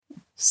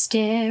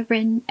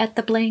Staring at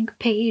the blank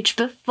page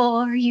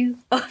before you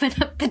open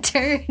up the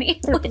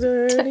dirty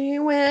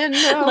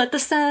window. Let the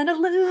sun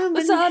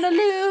illuminate the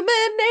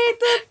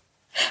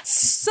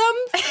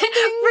something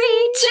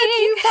reaching.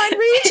 You find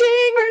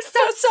reaching for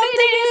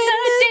something in the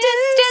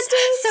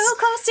distance. So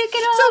close you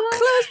can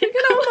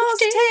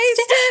almost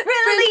taste it.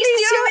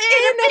 Release your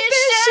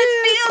inhibition.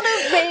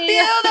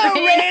 Feel the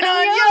rain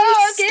on your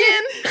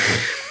skin.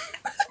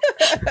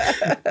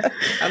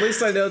 At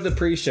least I know the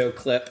pre-show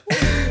clip.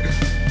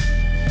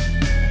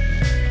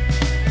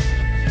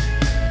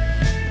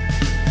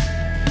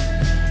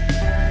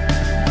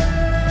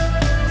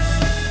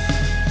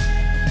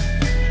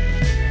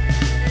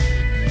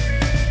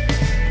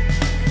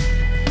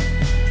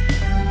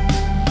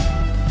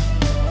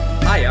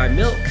 Hi, I'm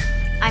Milk.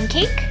 I'm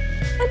Cake.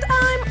 And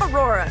I'm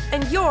Aurora,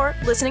 and you're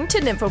listening to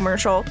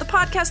Nymphomercial, the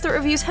podcast that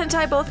reviews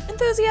hentai both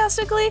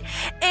enthusiastically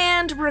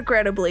and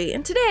regrettably.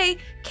 And today,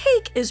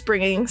 Cake is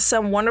bringing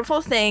some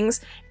wonderful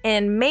things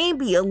and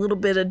maybe a little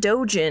bit of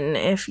dojin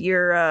if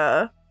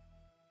you're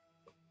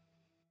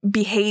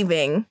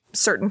behaving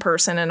certain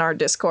person in our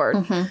Discord.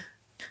 Mm-hmm.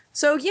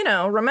 So,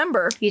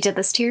 remember. You did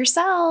this to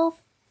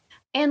yourself.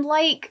 And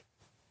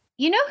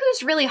you know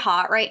who's really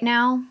hot right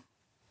now?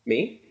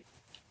 Me?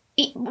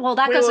 Well,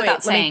 that goes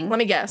without saying. Let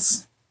me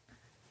guess.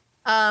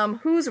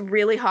 Who's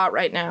really hot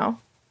right now?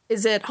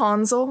 Is it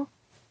Hansel?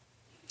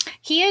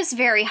 He is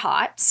very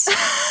hot. So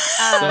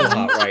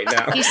hot right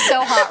now. He's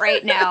so hot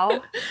right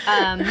now.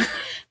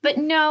 But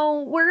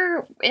no,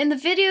 we're in the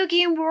video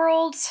game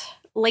world.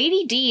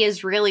 Lady D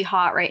is really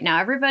hot right now.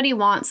 Everybody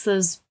wants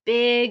those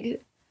big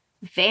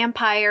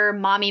vampire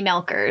mommy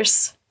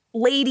milkers.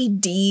 Lady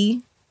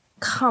D?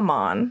 Come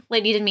on.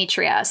 Lady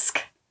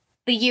Dimitrescu.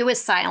 The U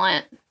is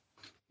silent.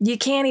 You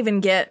can't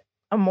even get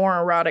a more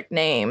erotic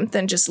name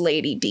than just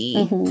Lady D.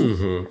 Mm-hmm.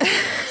 Mm-hmm.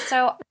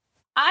 So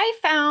I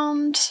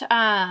found,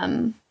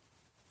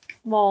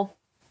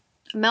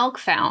 Milk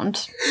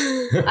found.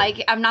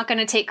 I'm not going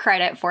to take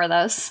credit for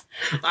this.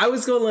 I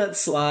was going to let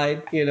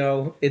slide,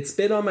 It's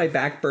been on my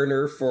back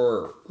burner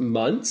for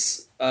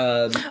months.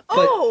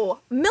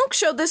 Milk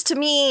showed this to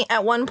me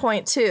at one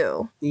point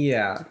too.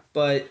 Yeah,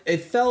 but it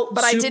felt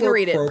But I didn't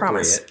read it,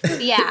 promise.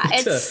 Yeah,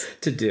 it's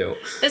to do.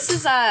 This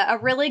is a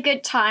really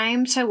good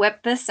time to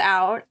whip this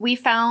out. We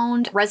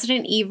found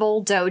Resident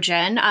Evil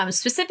Dojin,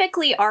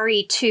 specifically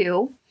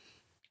RE2.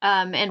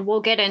 And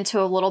we'll get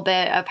into a little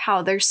bit of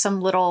how there's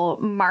some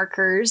little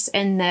markers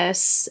in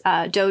this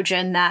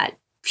Dojin that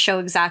show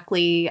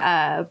exactly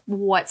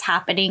what's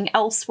happening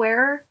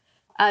elsewhere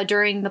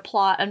during the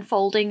plot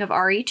unfolding of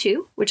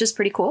RE2, which is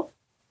pretty cool.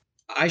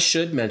 I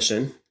should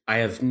mention, I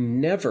have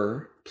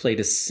never played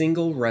a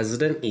single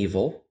Resident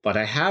Evil, but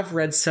I have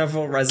read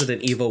several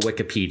Resident Evil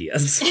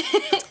Wikipedias.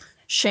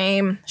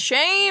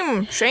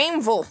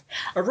 Shameful.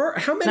 Aurora,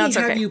 how many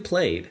have you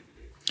played?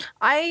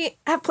 I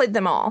have played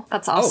them all.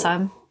 That's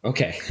awesome. Oh,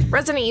 okay.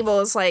 Resident Evil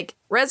is like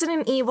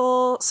Resident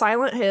Evil,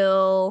 Silent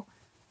Hill,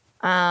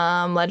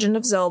 Legend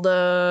of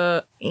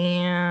Zelda,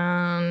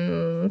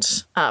 and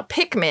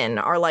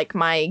Pikmin are like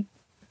my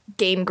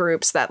game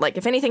groups that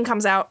if anything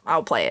comes out,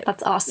 I'll play it.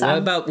 That's awesome. What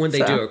about when they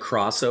do a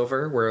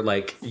crossover where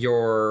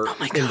you're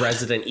in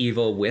Resident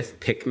Evil with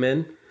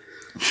Pikmin?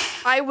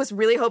 I was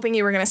really hoping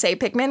you were going to say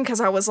Pikmin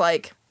because I was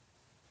like,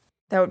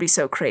 that would be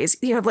so crazy.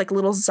 You have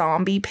little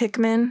zombie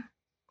Pikmin.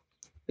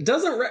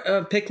 Doesn't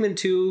Pikmin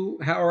 2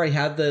 already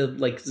have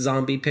the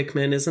zombie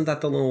Pikmin? Isn't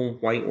that the little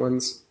white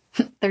ones?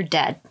 They're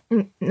dead.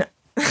 No.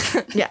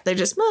 Yeah, they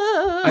just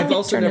I've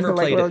also never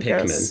played a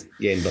Pikmin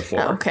game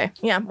before. Oh, okay.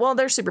 Yeah, well,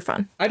 they're super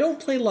fun. I don't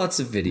play lots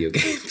of video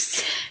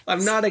games.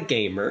 I'm not a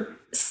gamer.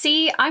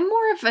 See, I'm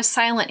more of a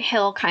Silent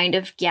Hill kind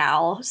of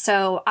gal,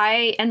 so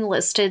I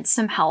enlisted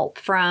some help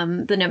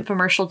from the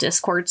Nymphomercial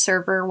Discord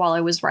server while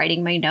I was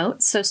writing my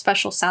notes. So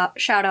special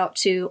shout out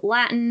to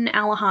Latin,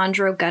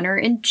 Alejandro, Gunnar,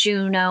 and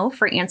Juno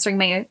for answering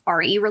my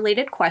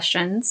RE-related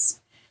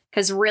questions.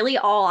 Because really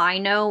all I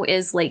know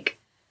is,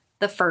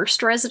 the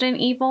first Resident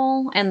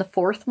Evil and the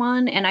fourth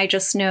one, and I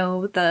just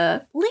know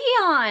the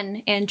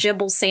Leon and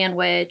Jibble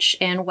Sandwich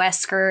and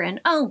Wesker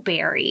and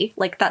Barry.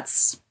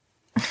 That's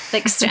the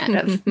extent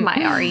of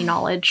my RE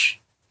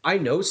knowledge. I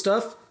know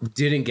stuff.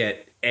 Didn't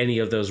get any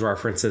of those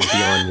references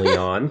beyond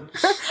Leon.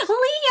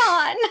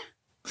 Leon!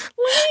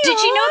 Did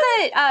you know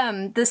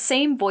that the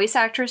same voice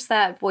actress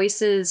that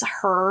voices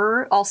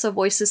her also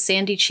voices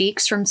Sandy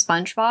Cheeks from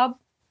SpongeBob?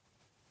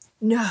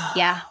 No.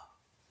 Yeah.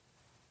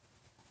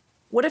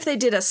 What if they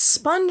did a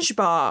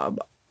SpongeBob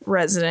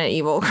Resident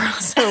Evil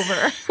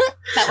crossover?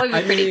 That would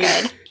be pretty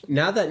good.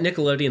 Now that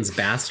Nickelodeon's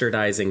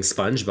bastardizing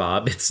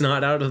SpongeBob, it's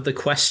not out of the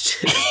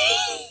question.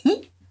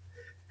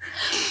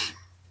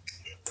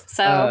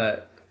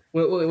 So,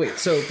 wait.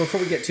 So before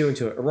we get too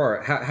into it,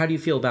 Aurora, how do you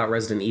feel about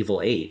Resident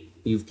Evil 8?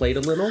 You've played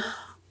a little?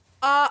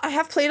 I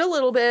have played a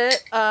little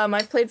bit.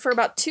 I've played for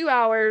about 2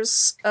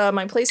 hours.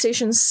 My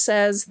PlayStation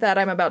says that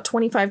I'm about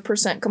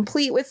 25%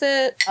 complete with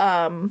it,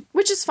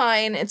 which is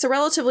fine. It's a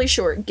relatively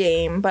short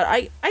game, but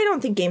I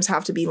don't think games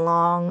have to be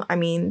long. I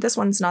mean, this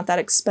one's not that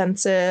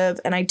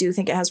expensive, and I do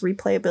think it has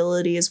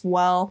replayability as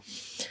well.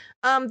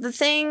 The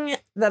thing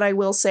that I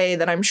will say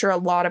that I'm sure a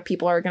lot of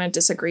people are going to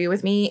disagree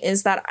with me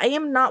is that I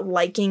am not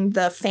liking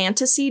the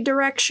fantasy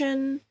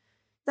direction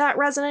that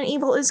Resident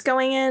Evil is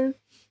going in.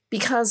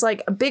 Because,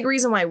 like, a big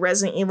reason why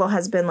Resident Evil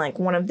has been, like,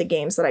 one of the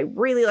games that I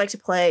really like to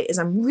play is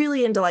I'm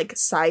really into, like,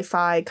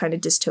 sci-fi kind of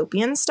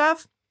dystopian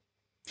stuff.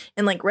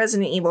 And, like,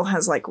 Resident Evil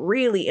has, like,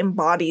 really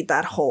embodied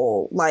that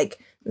whole, like,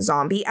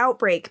 zombie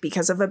outbreak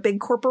because of a big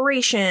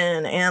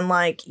corporation and,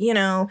 like, you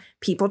know,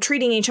 people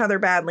treating each other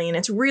badly. And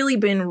it's really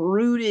been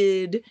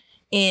rooted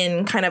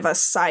in kind of a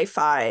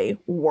sci-fi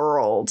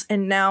world.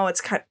 And now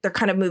they're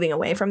kind of moving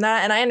away from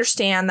that. And I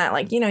understand that,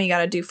 like, you know, you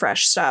got to do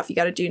fresh stuff. You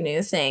got to do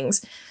new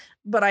things.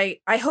 But I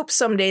hope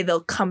someday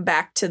they'll come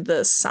back to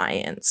the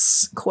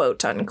science,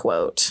 quote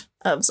unquote,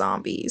 of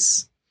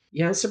zombies.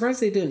 Yeah, I'm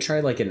surprised they didn't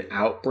try like an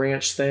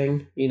outbranch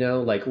thing, you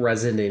know, like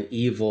Resident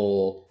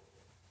Evil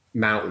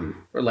Mountain.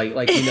 Or like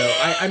you know,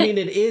 I mean,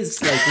 it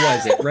is like, what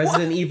is it?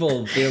 Resident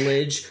Evil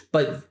Village,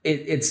 but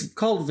it's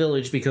called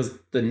Village because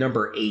the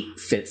number 8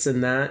 fits in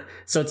that.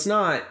 So it's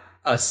not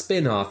a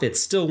spin-off. It's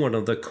still one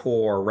of the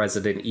core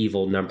Resident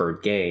Evil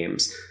numbered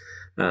games.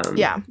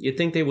 You'd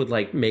think they would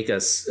like make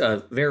us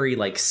a very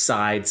like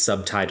side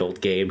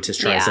subtitled game to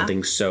try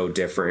something so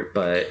different,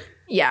 but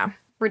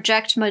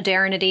reject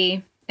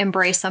modernity,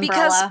 embrace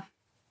Umbrella.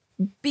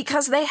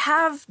 Because they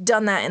have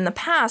done that in the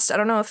past. I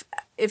don't know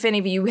if any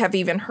of you have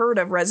even heard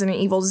of Resident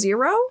Evil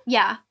 0.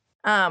 Yeah.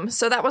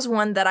 So that was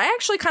one that I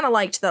actually kind of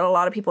liked that a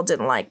lot of people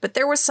didn't like, but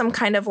there was some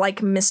kind of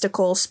like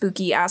mystical,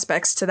 spooky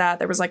aspects to that.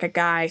 There was like a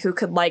guy who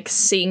could like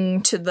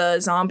sing to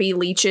the zombie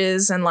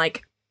leeches and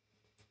like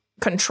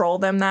control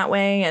them that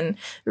way, and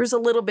there was a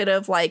little bit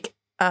of like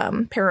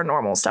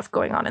paranormal stuff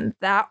going on in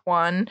that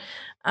one,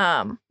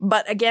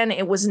 but again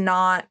it was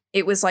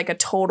like a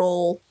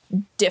total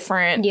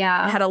different, it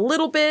had a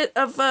little bit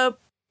of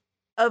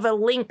a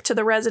link to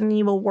the Resident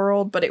Evil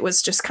world, but it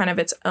was just kind of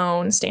its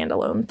own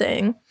standalone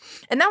thing.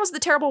 And that was the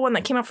terrible one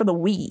that came out for the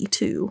Wii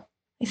too.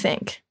 I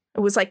think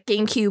it was like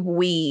GameCube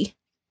Wii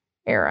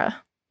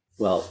era.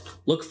 Well,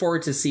 look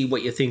forward to see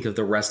what you think of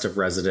the rest of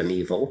Resident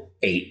Evil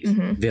 8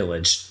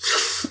 Village.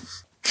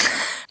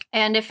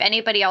 And if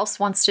anybody else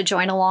wants to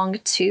join along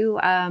too,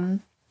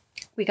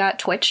 we got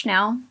Twitch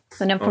now.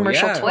 The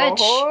Nymphomercial Twitch.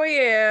 Oh,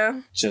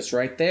 yeah. Just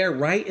right there,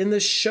 right in the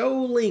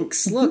show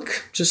links.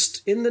 Look,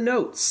 just in the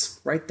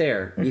notes, right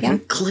there. You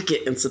can click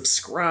it and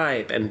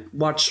subscribe and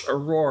watch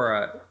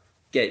Aurora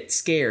get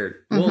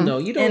scared. Well, no,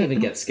 you don't even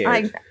get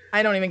scared.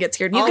 I don't even get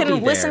scared. You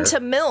can listen to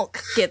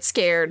Milk get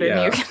scared,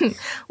 and you can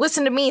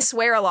listen to me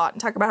swear a lot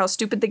and talk about how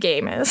stupid the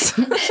game is.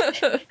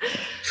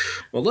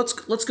 Well,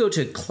 let's go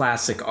to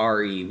classic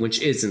RE, which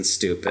isn't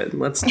stupid.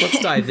 Let's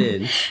dive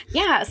in.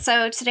 Yeah,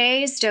 so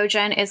today's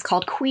doujin is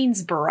called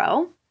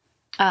Queensboro,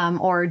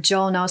 or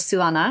Jo no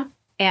Suana,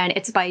 and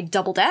it's by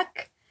Double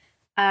Deck.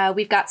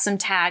 We've got some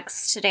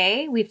tags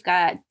today. We've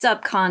got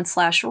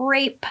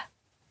Dubcon/rape,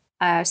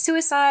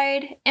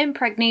 suicide,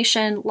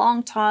 impregnation,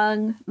 long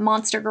tongue,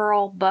 monster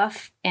girl,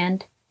 buff,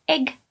 and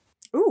egg.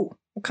 Ooh,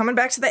 we're coming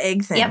back to the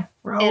egg thing. Yep,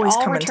 we're always it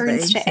all coming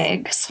returns to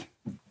eggs.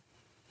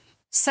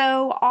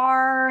 So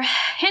our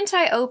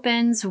hentai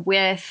opens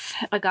with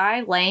a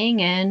guy laying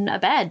in a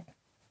bed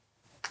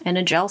in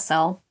a jail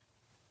cell.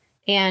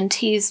 And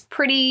he's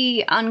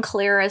pretty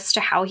unclear as to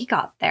how he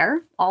got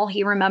there. All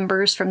he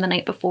remembers from the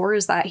night before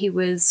is that he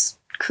was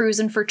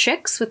cruising for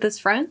chicks with his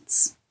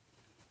friends.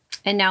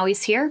 And now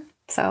he's here.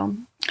 So,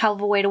 hell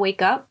of a way to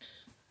wake up.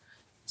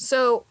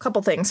 So,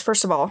 couple things.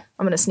 First of all,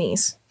 I'm going to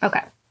sneeze.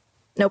 Okay.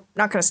 Nope,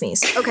 not going to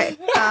sneeze. Okay.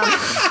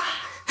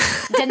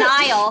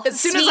 Denial.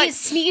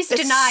 Sneeze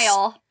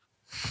denial.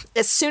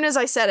 As soon as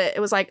I said it, it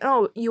was like,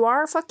 oh, you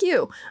are? Fuck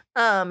you.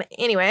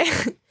 Anyway.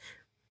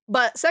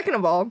 But second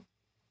of all,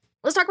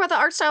 let's talk about the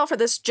art style for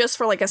this just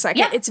for like a second.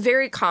 Yeah. It's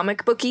very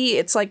comic booky.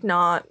 It's like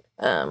not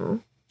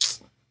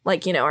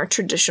like, you know, our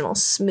traditional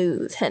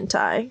smooth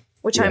hentai,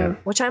 which I'm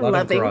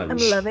loving. I'm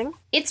loving.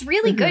 It's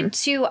really good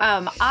too.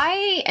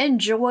 I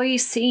enjoy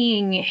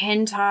seeing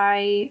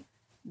hentai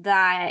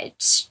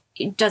that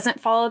doesn't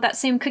follow that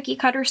same cookie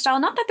cutter style.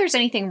 Not that there's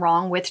anything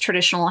wrong with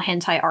traditional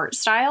hentai art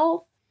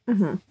style.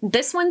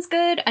 This one's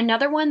good.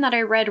 Another one that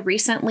I read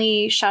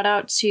recently, shout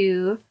out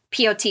to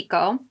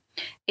Piotico,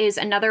 is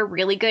another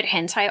really good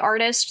hentai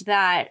artist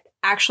that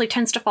actually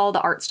tends to follow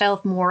the art style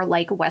of more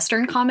like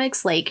Western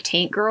comics, like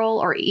Tank Girl,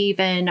 or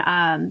even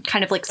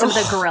kind of like some of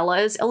the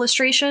Gorillaz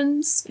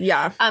illustrations.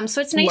 Yeah.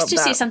 So it's nice to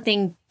see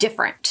something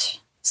different.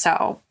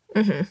 So,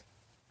 so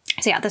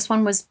yeah, this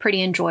one was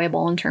pretty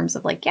enjoyable in terms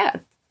of like, yeah,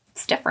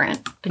 it's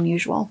different than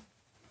usual.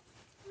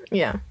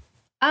 Yeah.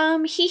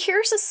 He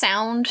hears a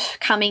sound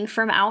coming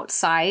from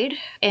outside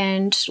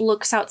and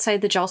looks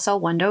outside the jail cell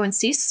window and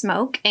sees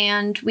smoke.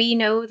 And we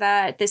know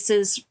that this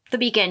is the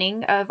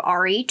beginning of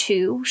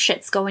RE2.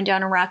 Shit's going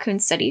down in Raccoon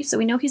City. So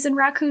we know he's in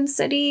Raccoon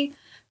City,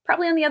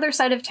 probably on the other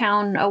side of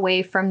town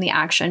away from the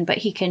action, but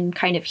he can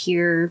kind of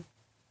hear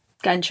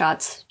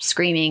gunshots,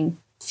 screaming,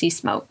 see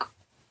smoke.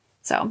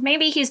 So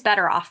maybe he's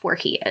better off where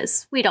he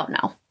is. We don't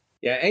know.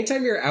 Yeah,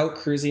 anytime you're out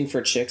cruising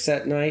for chicks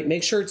at night,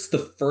 make sure it's the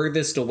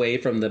furthest away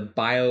from the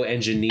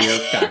bioengineer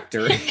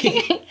factory.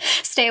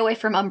 Stay away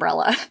from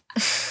Umbrella.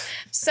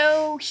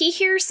 So he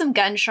hears some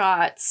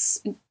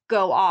gunshots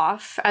go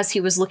off as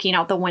he was looking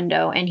out the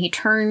window, and he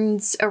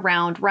turns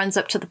around, runs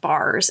up to the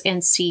bars,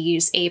 and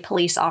sees a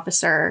police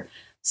officer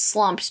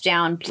slumped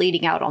down,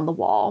 bleeding out on the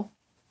wall.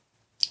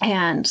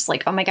 And it's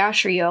like, oh my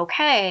gosh, are you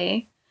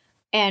okay?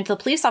 And the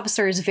police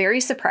officer is very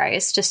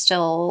surprised to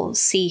still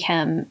see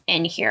him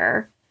in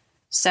here.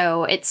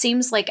 So it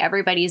seems like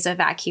everybody's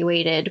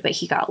evacuated, but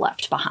he got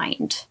left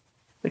behind,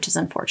 which is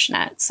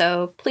unfortunate.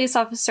 So police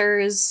officer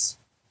is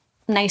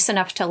nice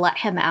enough to let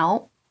him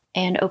out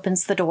and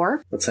opens the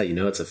door. That's how you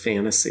know it's a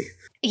fantasy.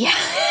 Yeah.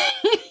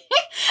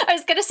 I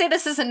was going to say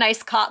this is a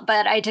nice cop,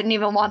 but I didn't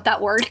even want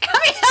that word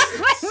coming out of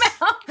my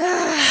mouth.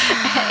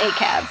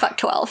 ACAB, fuck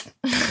 12.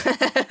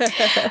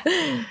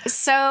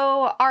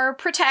 So our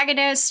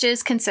protagonist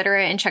is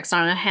considerate and checks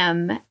on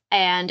him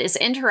and is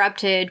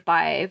interrupted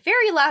by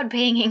very loud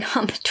banging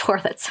on the door.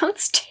 That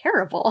sounds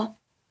terrible.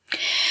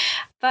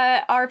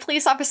 But our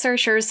police officer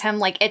assures him,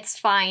 like, it's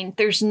fine.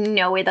 There's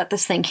no way that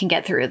this thing can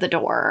get through the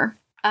door.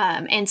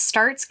 And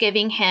starts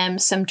giving him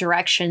some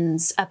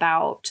directions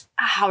about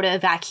how to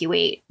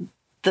evacuate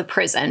the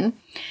prison,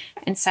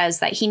 and says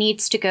that he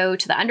needs to go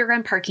to the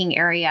underground parking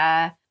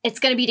area. It's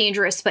going to be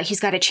dangerous, but he's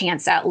got a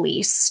chance at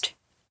least.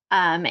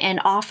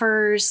 And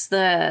offers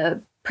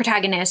the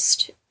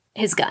protagonist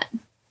his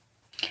gun.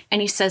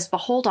 And he says, but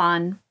hold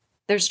on,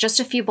 there's just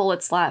a few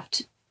bullets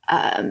left.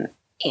 And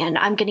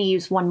I'm going to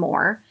use one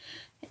more.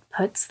 It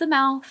puts the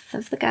mouth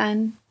of the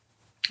gun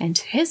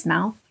into his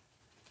mouth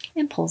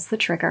and pulls the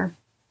trigger,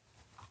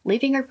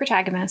 leaving our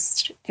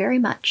protagonist very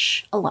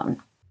much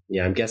alone.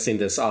 Yeah, I'm guessing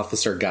this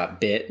officer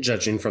got bit,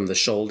 judging from the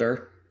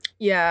shoulder.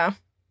 Yeah.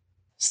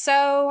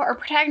 So our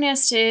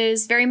protagonist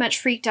is very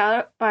much freaked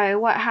out by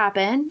what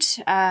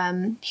happened.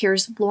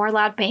 Hears more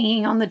loud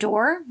banging on the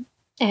door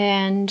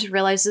and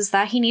realizes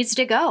that he needs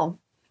to go.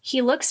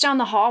 He looks down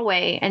the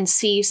hallway and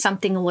sees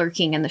something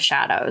lurking in the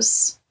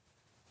shadows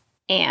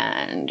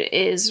and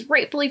is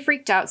rightfully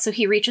freaked out. So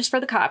he reaches for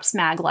the cop's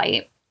mag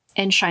light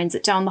and shines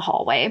it down the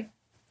hallway.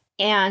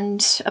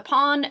 And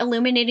upon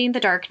illuminating the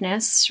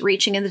darkness,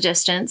 reaching in the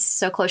distance,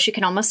 so close you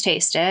can almost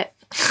taste it,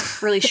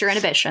 release your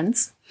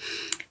inhibitions.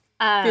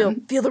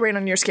 Feel the rain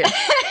on your skin.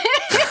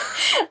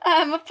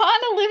 Upon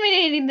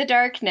illuminating the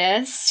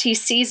darkness, he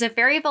sees a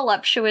very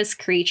voluptuous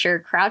creature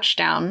crouched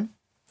down,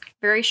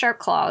 very sharp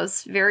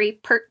claws, very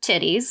pert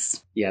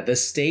titties. Yeah, the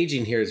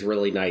staging here is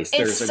really nice. It's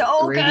There's so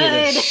a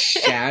gradient good. of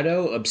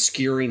shadow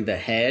obscuring the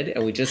head,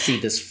 and we just see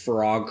this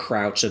frog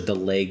crouch of the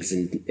legs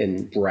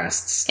and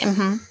breasts.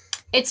 Mm-hmm.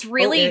 It's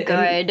really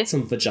good. And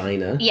some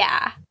vagina.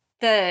 Yeah.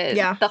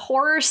 The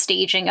horror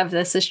staging of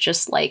this is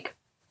just, like,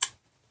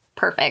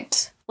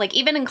 perfect. Like,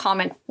 even in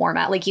comic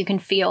format, like, you can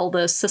feel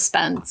the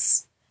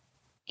suspense.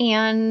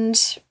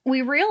 And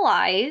we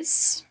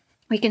realize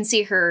we can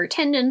see her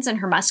tendons and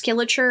her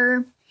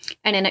musculature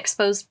and an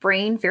exposed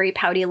brain, very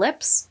pouty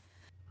lips.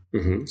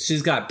 Mm-hmm.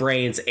 She's got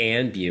brains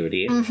and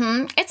beauty.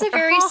 Mm-hmm. It's a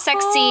very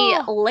sexy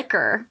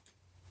liquor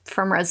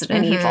from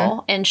Resident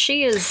Evil, and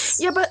she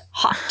is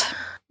hot.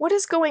 What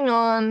is going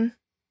on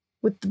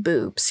with the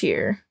boobs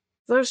here?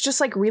 There's just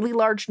like really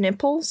large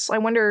nipples. I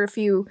wonder if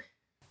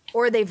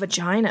or are they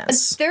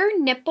vaginas? Their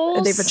nipples.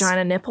 Are they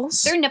vagina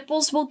nipples? Their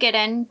nipples will get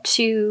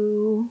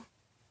into.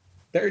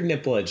 They're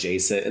nipple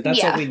adjacent.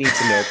 That's what we need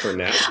to know for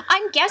now.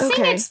 I'm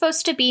guessing it's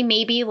supposed to be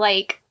maybe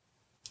like,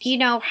 you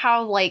know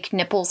how like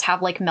nipples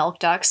have like milk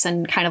ducts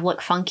and kind of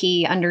look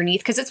funky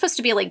underneath? Because it's supposed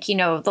to be like, you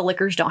know, the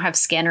liquors don't have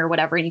skin or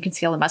whatever, and you can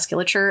see all the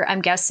musculature.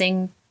 I'm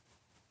guessing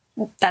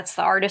that's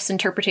the artist's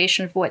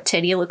interpretation of what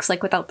titty looks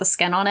like without the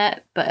skin on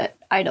it, but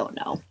I don't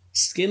know.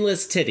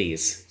 Skinless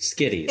titties.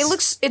 Skitties.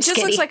 It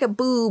just looks like a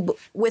boob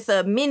with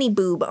a mini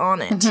boob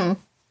on it.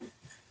 Mm-hmm.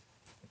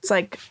 It's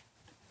like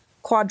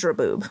quadra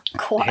boob.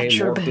 Hey,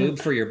 more boob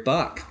for your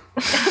buck.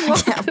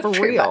 Yeah, for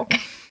real.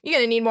 You're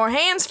gonna need more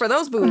hands for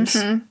those boobs.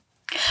 Mm-hmm.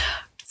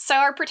 So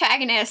our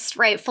protagonist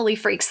rightfully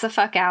freaks the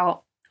fuck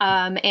out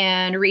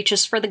and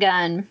reaches for the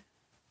gun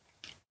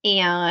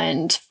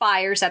and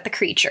fires at the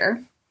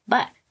creature,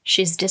 but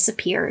she's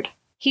disappeared.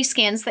 He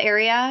scans the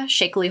area,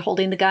 shakily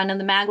holding the gun and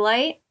the mag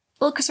light,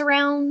 looks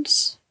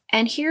around,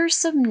 and hears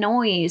some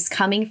noise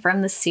coming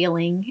from the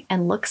ceiling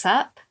and looks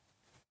up.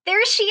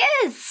 There she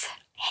is,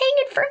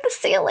 hanging from the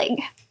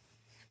ceiling.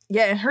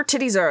 Yeah, her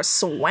titties are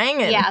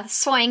swanging. Yeah,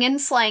 swanging,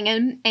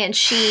 slanging, and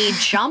she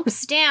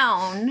jumps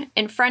down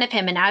in front of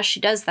him, and as she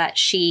does that,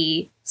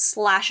 she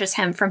slashes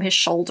him from his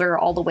shoulder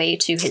all the way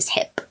to his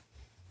hip.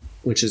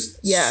 Which is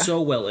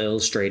so well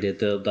illustrated.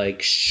 The,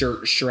 like,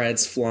 shirt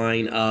shreds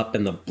flying up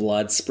and the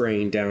blood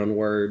spraying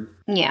downward.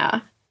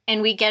 Yeah.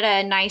 And we get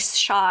a nice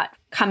shot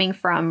coming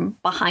from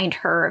behind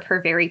her of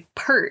her very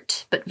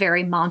pert but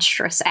very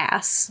monstrous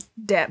ass.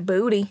 Dat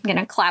booty. I'm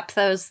gonna clap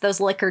those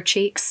liquor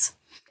cheeks.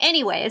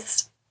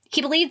 Anyways,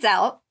 he bleeds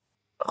out.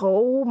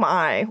 Oh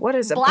my, what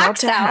is about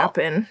to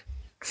happen?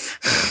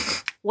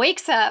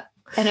 Wakes up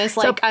and is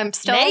like, I'm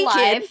still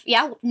alive.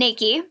 Yeah,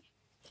 naked.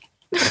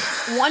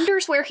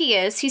 wonders where he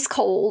is. He's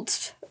cold.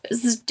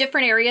 This is a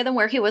different area than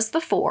where he was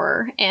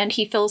before, and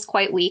he feels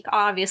quite weak,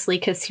 obviously,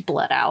 because he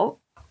bled out.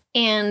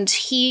 And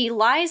he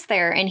lies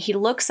there, and he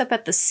looks up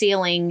at the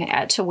ceiling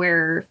to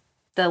where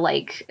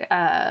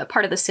the,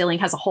 part of the ceiling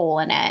has a hole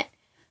in it,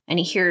 and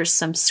he hears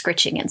some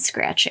scritching and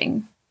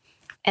scratching.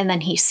 And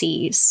then he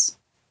sees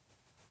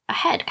a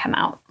head come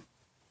out,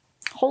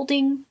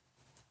 holding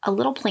a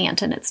little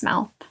plant in its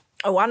mouth.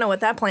 Oh, I know what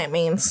that plant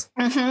means.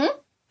 Mm-hmm.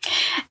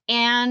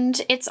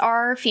 And it's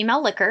our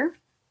female liquor,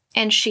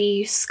 and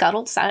she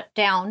scuttles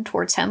down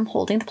towards him,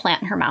 holding the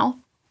plant in her mouth.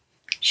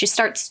 She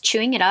starts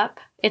chewing it up.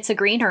 It's a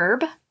green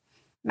herb,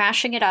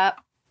 mashing it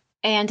up,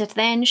 and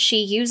then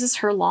she uses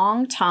her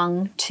long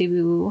tongue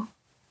to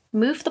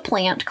move the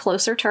plant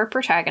closer to our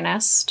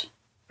protagonist.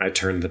 I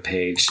turned the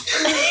page.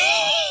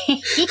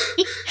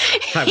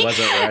 I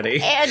wasn't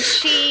ready. And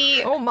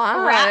she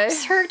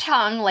wraps her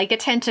tongue like a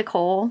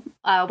tentacle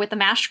with the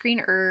mashed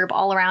green herb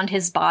all around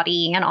his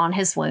body and on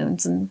his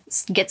wounds and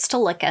gets to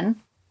licking.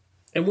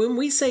 And when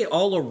we say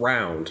all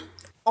around.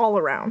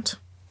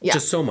 Yeah.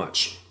 Just so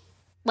much.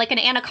 Like an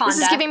anaconda.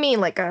 This is giving me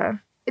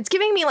it's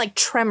giving me like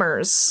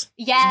Tremors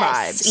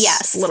vibes.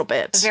 Yes. A little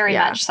bit. Very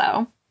much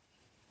so.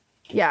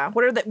 Yeah.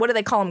 What do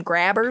they call them?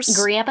 Grabbers?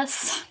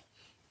 Grabbers.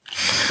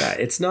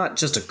 It's not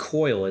just a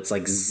coil, it's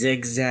like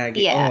zigzag.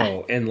 Yeah.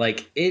 Oh, and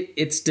like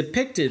it's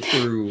depicted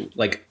through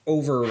like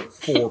over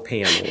 4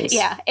 panels.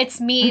 Yeah, it's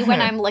me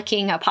when I'm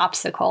licking a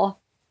popsicle.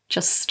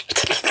 Just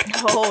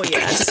oh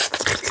yeah.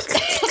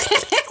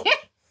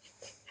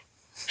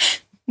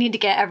 Need to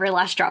get every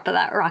last drop of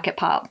that rocket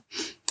pop.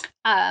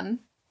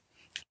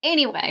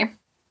 Anyway,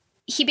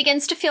 he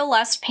begins to feel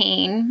less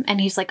pain,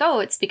 and he's like, oh,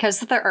 it's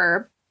because of the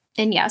herb.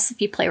 And yes,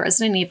 if you play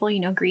Resident Evil,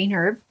 you know green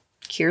herb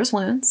cures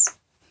wounds.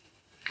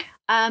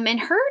 And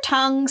her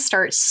tongue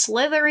starts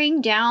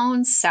slithering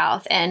down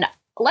south, and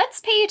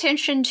let's pay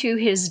attention to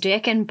his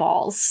dick and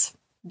balls.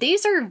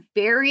 These are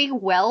very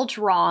well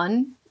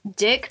drawn.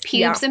 Dick,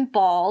 pubes, and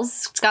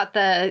balls. It's got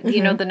the,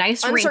 the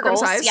nice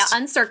wrinkles. Yeah,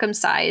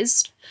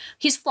 uncircumcised.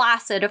 He's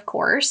flaccid, of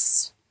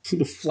course.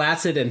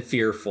 Flaccid and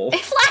fearful.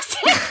 Flaccid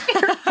and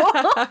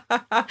fearful.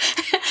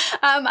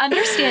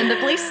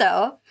 Understandably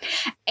so.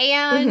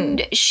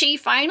 And she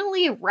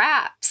finally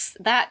wraps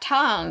that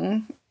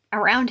tongue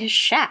around his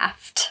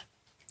shaft.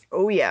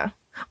 Oh, yeah.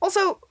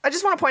 Also, I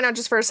just want to point out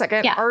just for a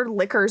second, our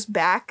liquor's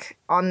back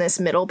on this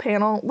middle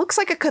panel looks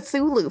like a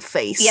Cthulhu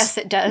face. Yes,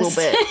 it does.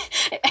 A little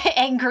bit.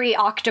 Angry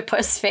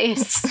octopus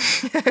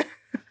face.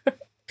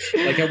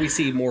 Like how we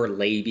see more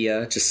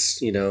labia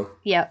just,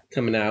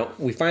 coming out.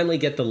 We finally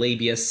get the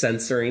labia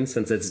censoring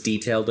since it's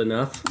detailed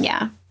enough.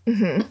 Yeah.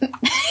 And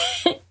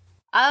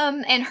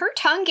her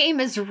tongue game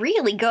is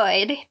really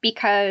good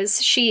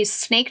because she's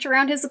snaked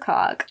around his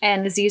cock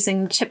and is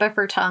using the tip of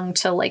her tongue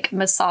to,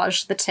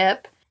 massage the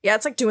tip. Yeah,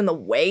 it's like doing the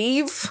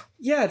wave.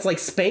 Yeah, it's like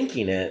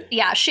spanking it.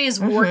 Yeah, she's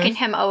working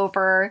him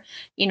over,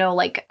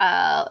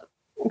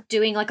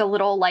 doing a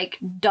little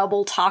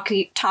double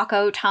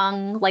taco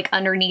tongue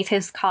underneath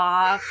his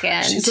cock,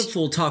 and she's a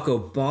full taco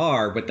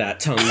bar with that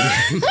tongue.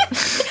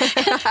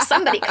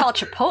 Somebody call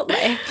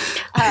Chipotle.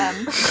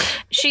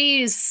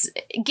 She's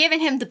giving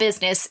him the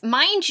business,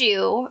 mind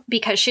you,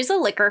 because she's a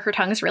licker. Her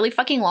tongue is really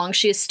fucking long.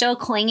 She's still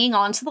clinging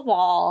onto the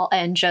wall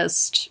and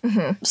just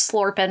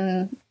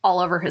slurping all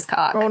over his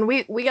cock. Oh, and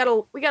we got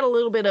a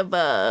little bit of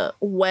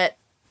wet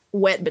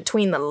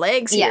between the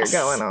legs here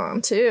going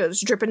on too.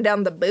 It's dripping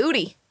down the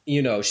booty.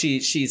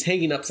 She's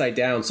hanging upside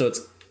down, so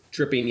it's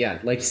dripping,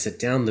 like you said,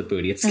 down the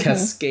booty. It's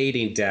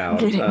cascading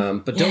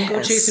down. But don't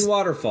go chasing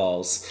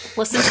waterfalls.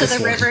 Listen to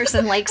the rivers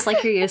and lakes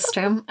like you're used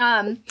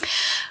to.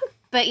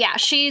 But yeah,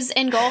 she's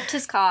engulfed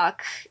his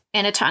cock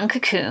in a tongue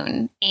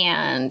cocoon,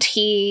 and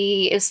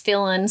he is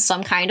feeling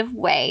some kind of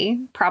way,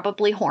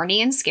 probably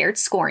horny and scared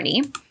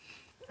scorny.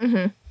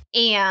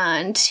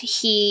 And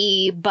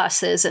he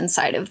busses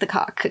inside of the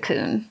cock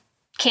cocoon.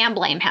 Can't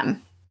blame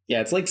him.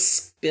 Yeah, it's like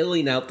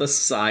spilling out the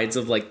sides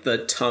of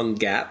the tongue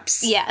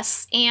gaps.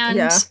 Yes,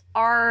 and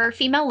our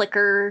female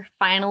licker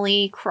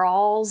finally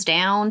crawls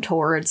down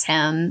towards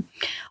him,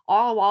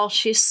 all while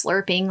she's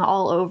slurping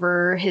all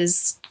over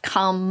his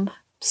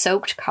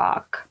cum-soaked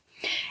cock.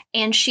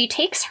 And she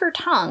takes her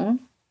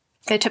tongue,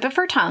 the tip of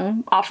her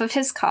tongue, off of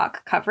his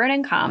cock, covered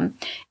in cum,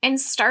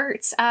 and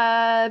starts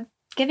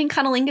giving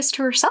cunnilingus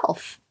to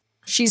herself.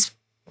 She's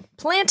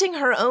planting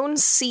her own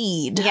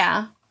seed.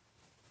 Yeah.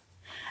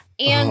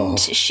 And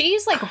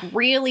she's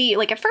really,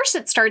 at first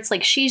it starts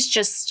she's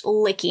just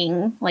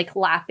licking,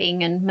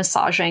 lapping and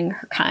massaging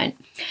her cunt.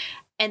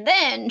 And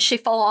then she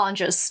full on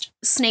just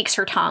snakes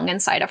her tongue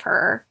inside of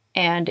her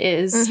and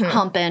is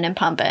humping and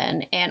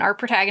pumping. And our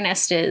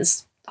protagonist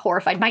is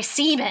horrified. My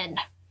semen!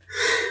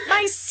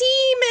 My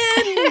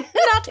semen!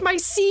 Not my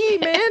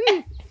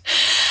semen!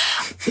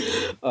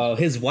 Oh,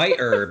 his white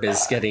herb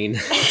is getting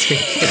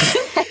taken.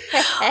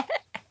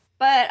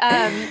 But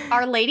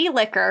our lady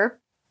licker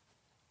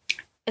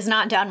is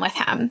not done with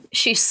him.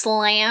 She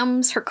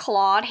slams her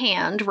clawed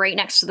hand right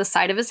next to the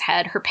side of his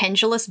head, her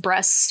pendulous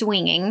breast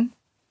swinging.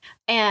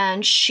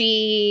 And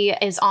she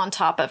is on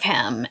top of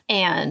him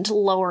and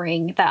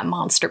lowering that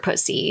monster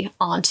pussy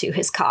onto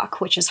his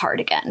cock, which is hard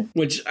again.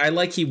 Which I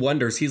like, he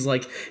wonders. He's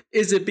like,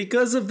 is it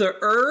because of the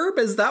herb?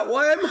 Is that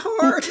why I'm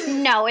hard?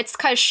 No, it's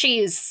because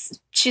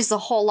she's a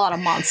whole lot of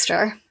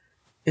monster.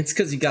 It's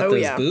because you got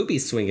those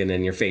boobies swinging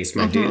in your face,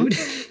 my dude.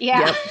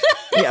 Yeah.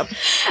 Yep.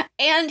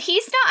 And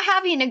he's not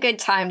having a good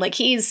time. Like,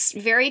 he's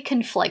very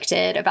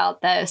conflicted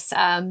about this.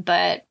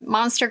 But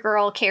Monster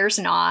Girl cares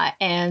not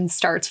and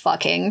starts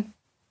fucking.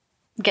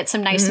 Get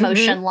some nice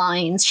motion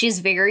lines. She's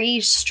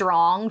very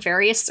strong,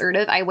 very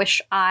assertive. I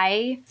wish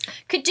I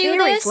could do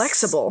very this.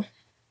 Flexible.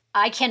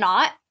 I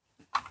cannot.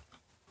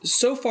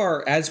 So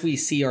far, as we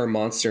see our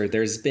monster,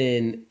 there's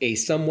been a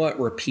somewhat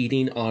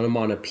repeating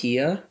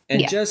onomatopoeia.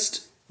 And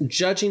just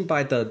judging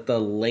by the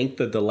length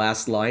of the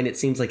last line, it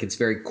seems like it's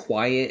very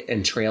quiet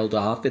and trailed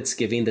off. It's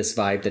giving this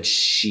vibe that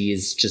she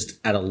is just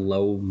at a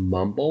low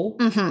mumble.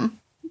 Mm-hmm.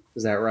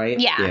 Is that right?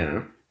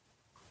 Yeah.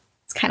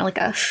 It's kind of like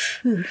a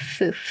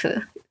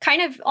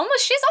kind of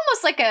almost, she's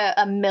almost like a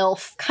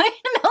MILF, kind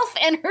of MILF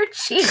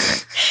energy.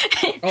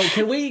 Oh,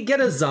 can we get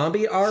a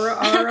zombie ara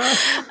ara?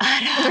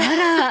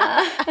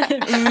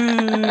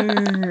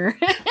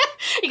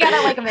 You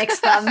gotta like mix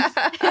them.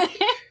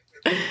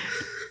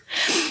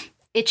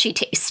 Itchy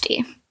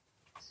tasty.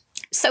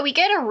 So we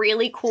get a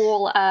really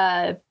cool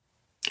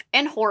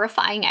and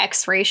horrifying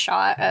X-ray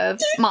shot of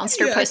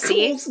monster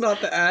pussy. Cool's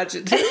not the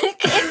adjective.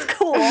 It's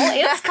cool.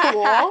 It's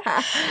cool.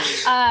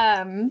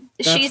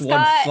 That's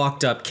one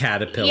fucked up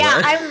caterpillar.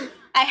 Yeah,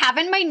 I have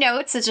in my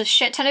notes, it's a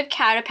shit ton of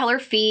caterpillar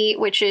feet,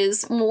 which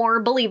is more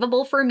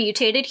believable for a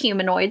mutated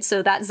humanoid.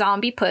 So that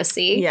zombie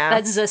pussy. Yeah.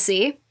 That's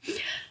Zussy.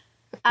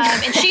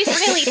 And she's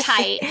really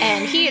tight,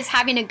 and he is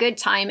having a good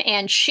time,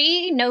 and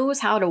she knows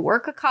how to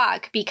work a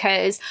cock,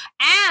 because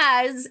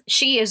as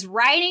she is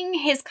riding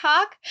his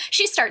cock,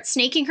 she starts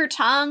snaking her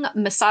tongue,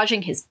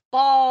 massaging his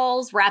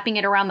balls, wrapping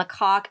it around the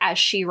cock as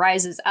she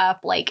rises up,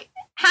 like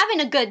having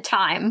a good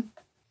time.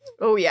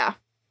 Oh, yeah.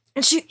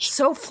 And she's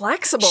so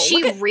flexible.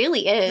 She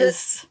really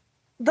is.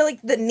 The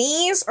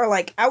knees are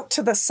like out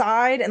to the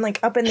side and like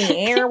up in the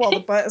air while the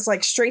butt is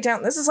like straight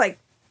down. This is like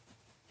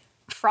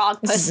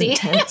frog pussy. This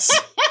is intense.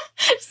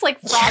 Just like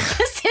frog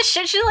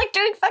position. She's like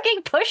doing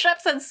fucking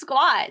push-ups and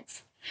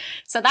squats.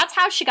 So that's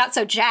how she got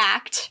so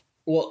jacked.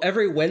 Well,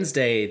 every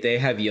Wednesday they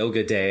have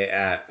yoga day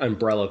at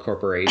Umbrella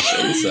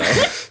Corporation, so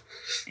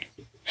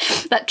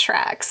that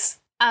tracks.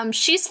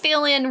 She's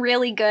feeling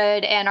really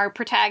good, and our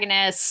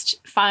protagonist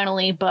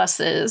finally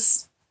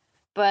busses.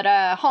 But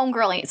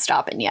homegirl ain't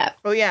stopping yet.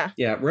 Oh, yeah.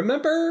 Yeah,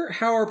 remember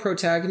how our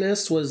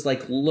protagonist was,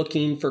 like,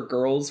 looking for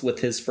girls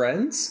with his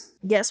friends?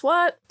 Guess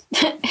what?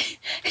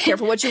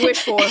 Careful what you wish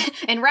for.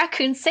 In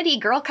Raccoon City,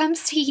 girl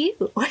comes to you.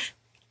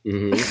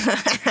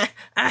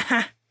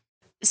 Mm-hmm.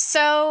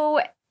 So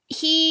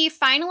he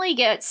finally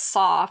gets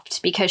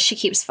soft because she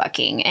keeps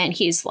fucking, and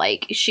he's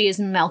like, she is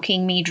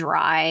milking me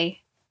dry.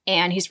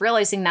 And he's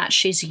realizing that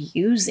she's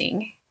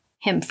using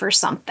him for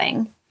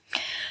something.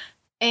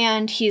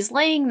 And he's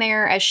laying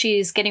there as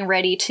she's getting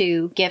ready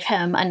to give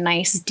him a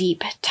nice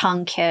deep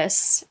tongue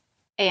kiss.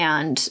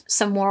 And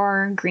some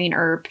more green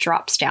herb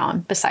drops down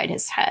beside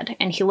his head.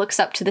 And he looks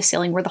up to the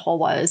ceiling where the hole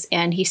was,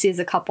 and he sees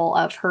a couple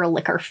of her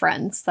liquor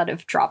friends that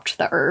have dropped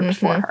the herb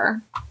for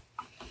her.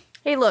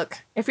 Hey, look,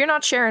 if you're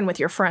not sharing with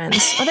your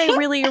friends, are they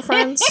really your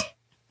friends?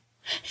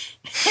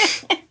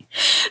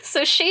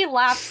 So she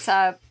laps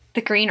up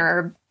the green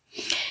herb,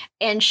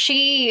 and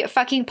she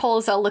fucking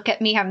pulls a "look at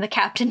me, I'm the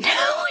captain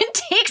now" and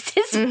takes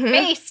his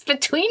face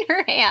between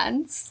her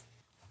hands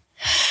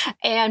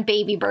and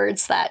baby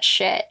birds that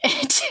shit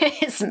into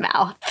his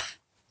mouth.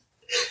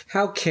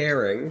 How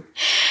caring.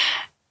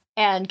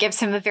 And gives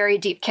him a very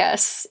deep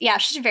kiss. Yeah,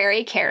 she's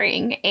very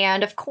caring.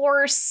 And of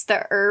course,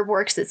 the herb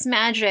works its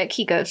magic.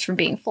 He goes from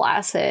being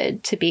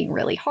flaccid to being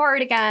really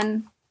hard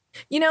again.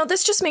 You know,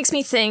 this just makes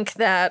me think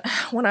that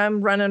when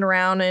I'm running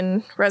around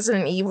in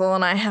Resident Evil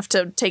and I have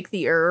to take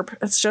the herb,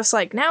 it's just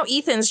like, now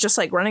Ethan's just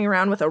like running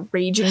around with a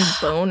raging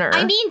boner.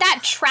 I mean, that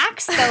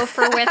tracks though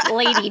for with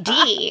Lady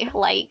D.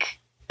 Like,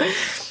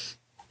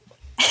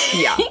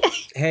 yeah.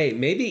 Hey,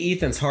 maybe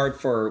Ethan's hard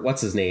for,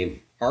 what's his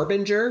name?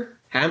 Harbinger?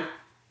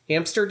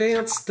 Hamster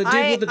Dance? The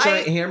dude with the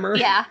giant hammer?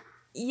 Yeah.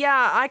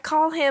 Yeah, I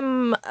call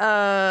him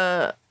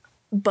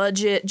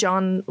Budget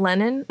John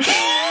Lennon.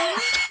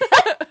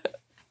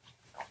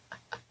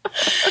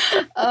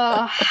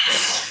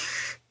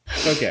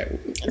 Okay,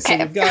 so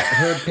we've got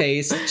herb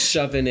paste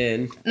shoving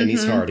in, and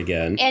he's hard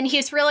again. And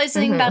he's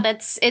realizing that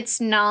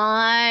it's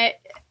not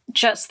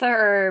just the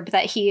herb,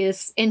 that he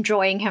is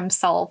enjoying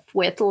himself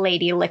with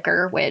Lady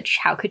Liquor, which,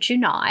 how could you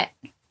not?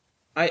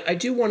 I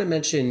do want to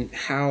mention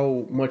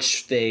how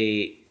much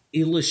they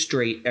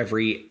illustrate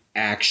every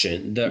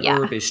action. The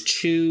herb is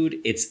chewed,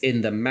 it's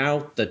in the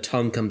mouth, the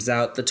tongue comes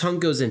out, the tongue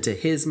goes into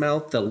his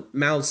mouth, the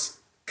mouths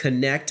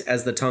connect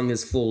as the tongue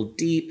is full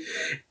deep,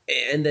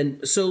 and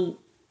then so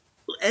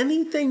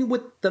anything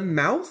with the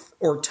mouth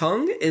or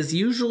tongue is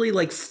usually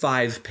like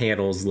 5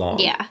 panels long.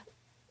 Yeah.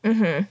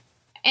 And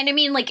I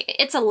mean, like,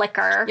 it's a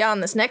liquor. Yeah,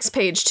 on this next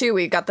page too,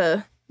 we got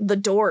the the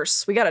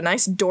Dorse. We got a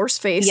nice Dorse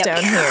face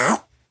down here.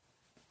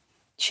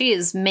 She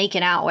is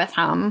making out with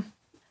him.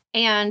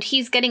 And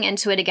he's getting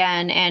into it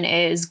again and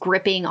is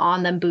gripping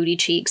on them booty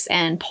cheeks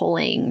and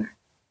pulling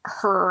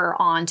her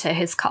onto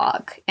his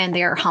cock. And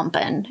they're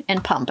humping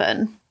and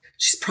pumping.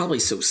 She's probably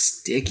so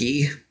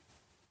sticky.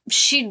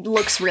 She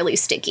looks really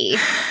sticky.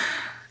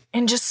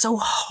 And just so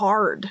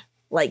hard.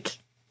 Like,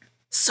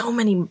 so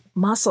many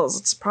muscles.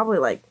 It's probably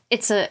like...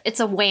 It's a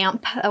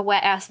wamp, a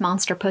wet-ass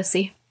monster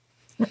pussy.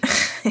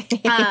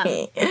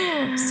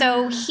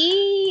 So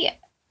he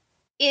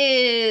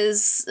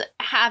is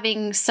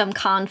having some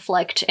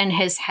conflict in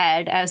his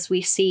head as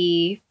we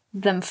see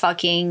them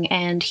fucking,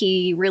 and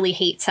he really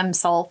hates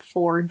himself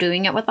for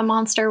doing it with a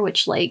monster,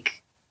 which,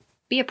 like,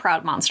 be a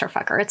proud monster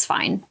fucker. It's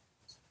fine.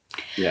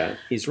 Yeah,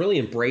 he's really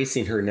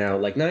embracing her now.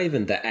 Like, not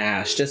even the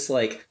ass, just,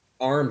 like,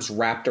 arms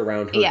wrapped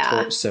around her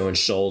torso and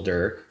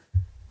shoulder.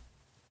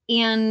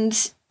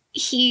 And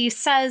he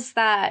says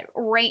that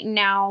right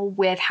now,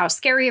 with how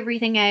scary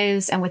everything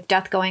is and with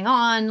death going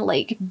on,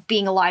 like,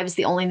 being alive is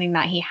the only thing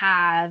that he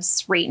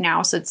has right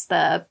now. So it's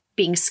the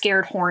being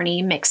scared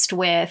horny mixed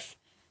with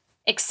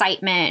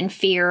excitement and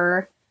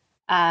fear.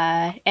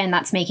 And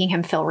that's making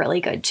him feel really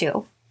good,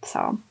 too.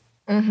 So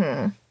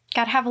gotta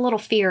have a little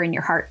fear in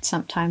your heart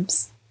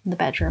sometimes in the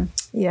bedroom.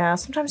 Yeah,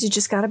 sometimes you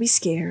just gotta be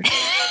scared.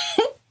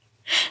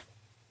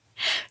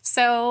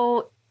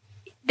 So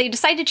they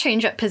decide to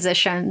change up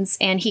positions,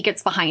 and he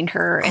gets behind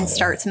her and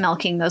starts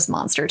milking those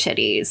monster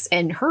titties.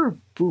 And her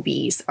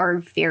boobies are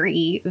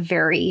very,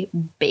 very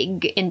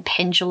big and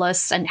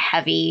pendulous and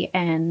heavy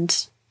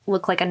and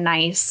look like a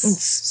nice...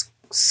 It's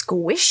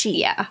squishy.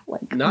 Yeah,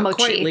 like not mochi.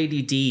 Quite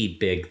Lady D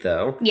big,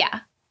 though. Yeah.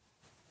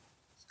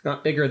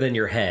 Not bigger than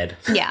your head.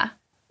 Yeah.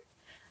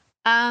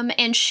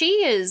 And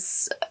she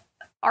is...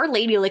 Our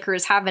Lady Licker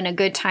is having a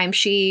good time.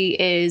 She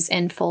is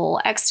in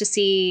full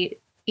ecstasy,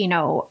 you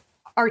know,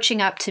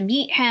 arching up to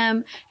meet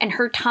him, and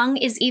her tongue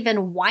is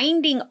even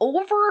winding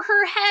over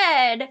her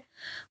head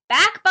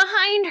back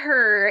behind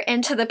her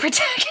into the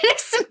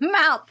protagonist's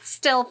mouth,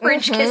 still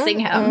French kissing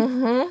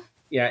him.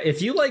 Yeah,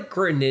 if you like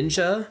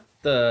Greninja,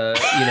 the,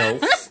 you know,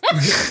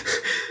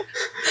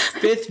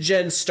 5th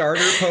gen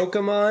starter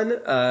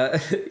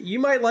Pokemon, you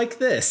might like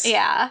this.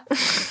 Yeah.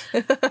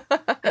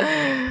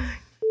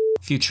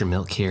 Future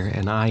Milk here,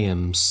 and I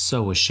am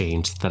so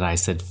ashamed that I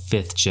said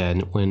 5th gen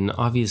when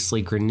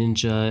obviously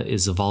Greninja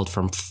is evolved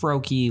from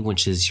Froakie,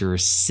 which is your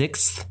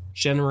 6th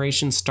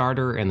generation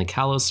starter in the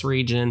Kalos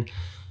region.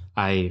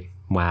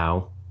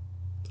 Wow.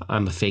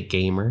 I'm a fake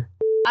gamer.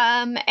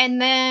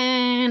 And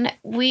then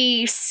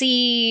we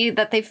see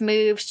that they've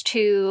moved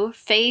to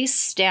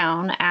face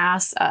down,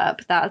 ass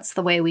up. That's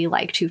the way we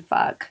like to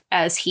fuck,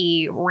 as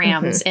he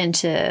rams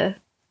into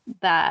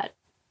that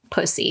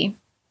pussy,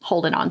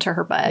 holding onto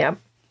her butt. Yep.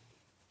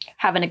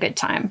 Having a good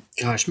time.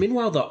 Gosh,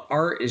 meanwhile, the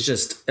art is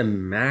just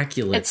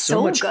immaculate. It's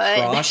so much good.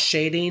 Cross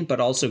shading,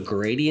 but also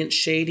gradient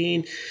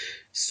shading.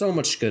 So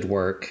much good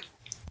work.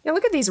 Yeah,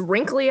 look at these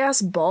wrinkly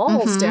ass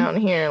balls down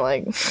here.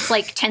 Like, it's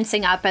like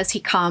tensing up as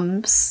he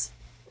comes.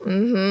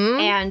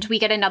 And we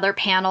get another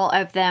panel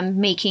of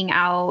them making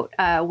out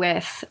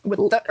with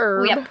the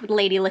herb. Yep,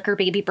 Lady Licker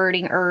baby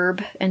birding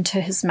herb into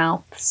his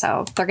mouth.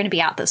 So they're going to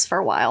be at this for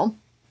a while.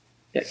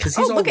 Yeah, because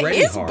he's look already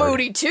at his hard.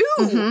 booty too.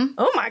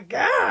 Oh my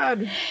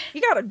god,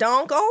 he got a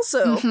donk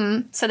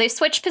also. So they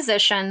switch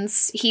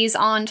positions. He's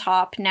on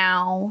top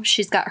now.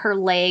 She's got her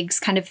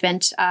legs kind of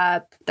bent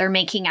up. They're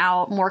making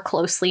out more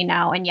closely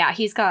now. And yeah,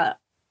 he's got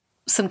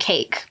some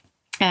cake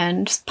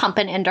and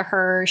pumping into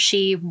her.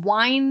 She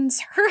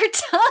winds her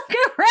tongue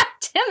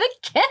around him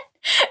again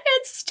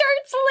and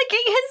starts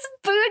licking his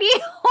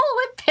booty hole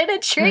and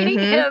penetrating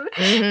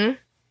him.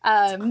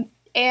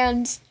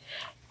 And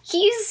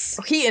he's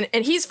fucking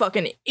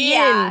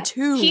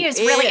into he is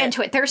really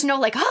into it. There's no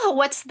like, oh,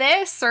 what's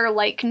this? Or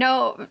like,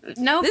 no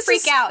this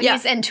freak out. Yeah.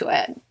 He's into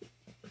it.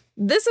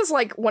 This is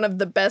like one of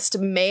the best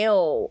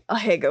male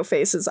Ahegao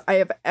faces I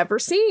have ever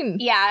seen.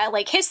 Yeah,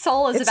 like his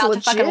soul is It's about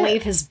legit. to fucking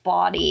leave his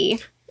body.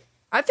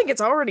 I think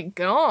it's already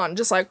gone.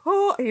 Just like,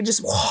 oh, he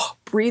just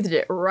breathed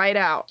it right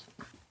out.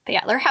 But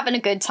yeah, they're having a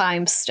good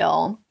time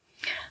still.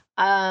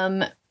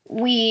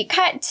 We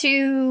cut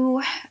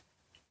to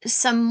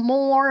some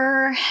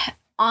more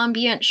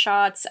ambient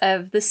shots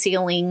of the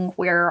ceiling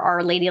where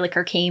our Lady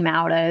Licker came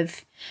out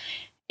of.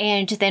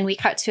 And then we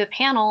cut to a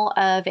panel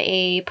of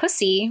a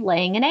pussy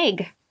laying an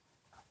egg.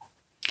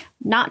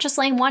 Not just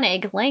laying one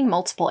egg, laying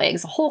multiple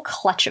eggs, a whole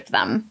clutch of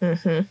them.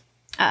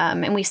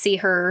 And we see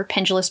her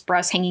pendulous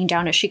breast hanging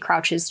down as she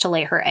crouches to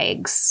lay her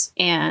eggs.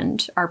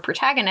 And our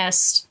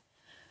protagonist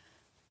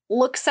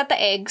looks at the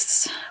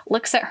eggs,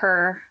 looks at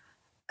her,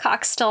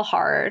 cock still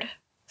hard,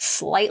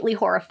 slightly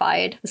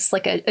horrified. It's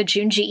like a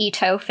Junji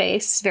Ito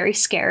face, very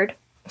scared.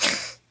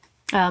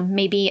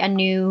 Maybe a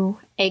new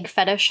egg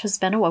fetish has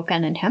been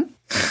awoken in him.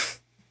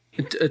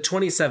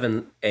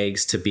 27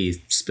 eggs to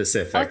be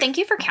specific. Oh, thank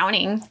you for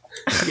counting.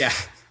 Yeah,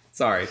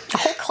 sorry. A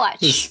whole clutch.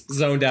 Just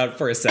zoned out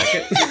for a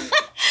second.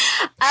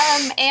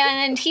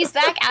 And he's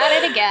back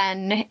at it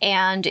again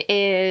and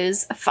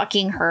is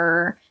fucking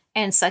her.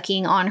 and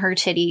sucking on her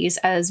titties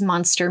as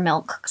monster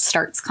milk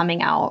starts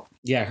coming out.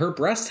 Yeah, her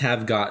breasts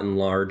have gotten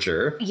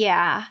larger.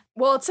 Yeah.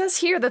 Well, it says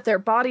here that their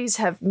bodies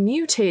have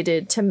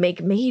mutated to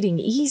make mating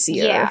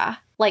easier. Yeah.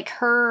 Like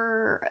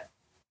her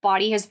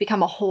body has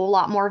become a whole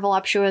lot more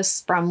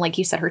voluptuous from, like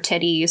you said, her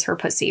titties, her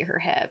pussy, her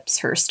hips,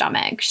 her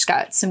stomach. She's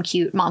got some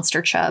cute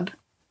monster chub.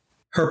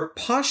 Her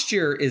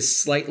posture is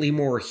slightly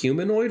more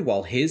humanoid,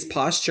 while his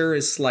posture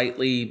is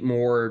slightly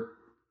more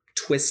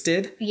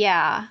twisted.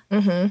 Yeah.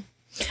 Mm-hmm.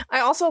 I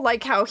also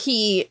like how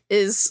he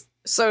is...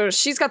 So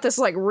she's got this,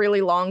 like,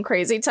 really long,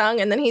 crazy tongue,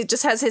 and then he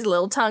just has his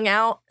little tongue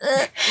out,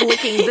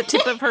 licking the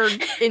tip of her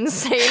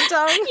insane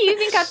tongue. You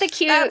even got the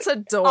cute That's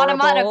adorable.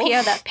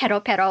 onomatopoeia, that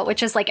pero,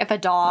 which is like if a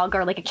dog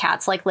or like a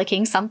cat's like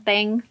licking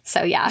something.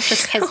 So yeah,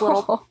 just his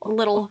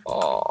little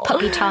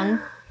puppy tongue.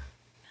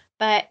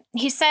 But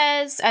he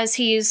says, as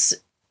he's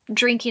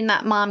drinking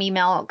that mommy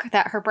milk,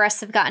 that her breasts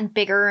have gotten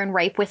bigger and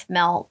ripe with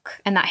milk,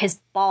 and that his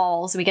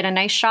balls, we get a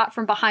nice shot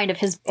from behind of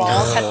his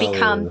balls, have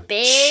become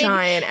big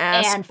giant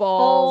ass and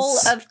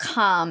balls. full of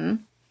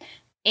cum.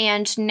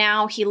 And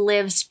now he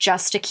lives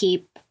just to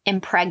keep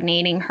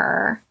impregnating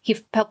her.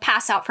 He'll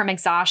pass out from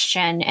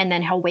exhaustion, and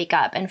then he'll wake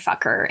up and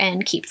fuck her,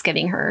 and keeps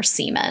giving her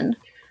semen.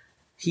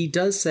 He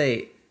does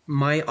say,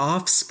 my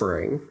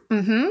offspring.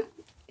 Mm-hmm.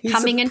 He's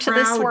Coming into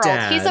this world.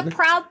 dad. He's a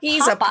proud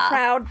He's papa. a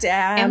proud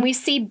dad. And we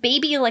see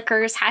baby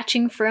lickers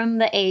hatching from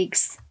the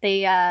eggs.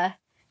 They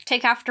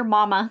take after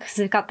mama because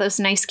they've got those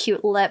nice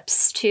cute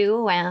lips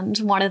too, and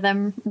one of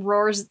them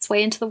roars its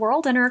way into the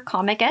world and her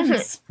comic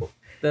ends.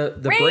 The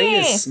brain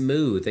is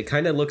smooth. It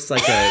kind of looks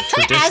like a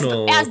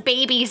traditional... as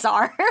babies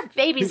are.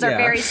 Babies are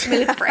very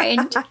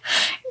smooth-brained.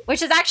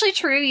 Which is actually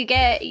true. You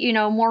get,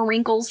 more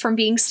wrinkles from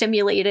being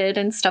stimulated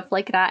and stuff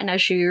like that, and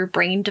as your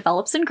brain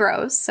develops and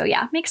grows. So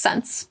yeah, makes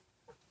sense.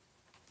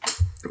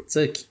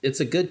 It's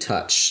a good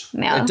touch.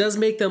 Yeah. It does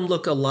make them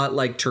look a lot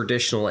like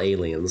traditional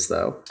aliens,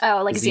 though.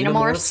 Oh, like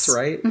xenomorphs?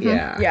 Right?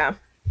 Mm-hmm. Yeah.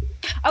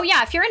 Oh,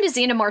 yeah. If you're into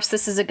xenomorphs,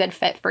 this is a good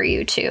fit for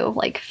you, too.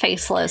 Like,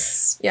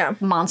 faceless,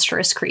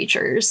 monstrous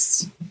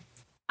creatures.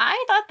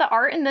 I thought the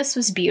art in this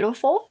was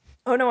beautiful.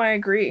 Oh, no, I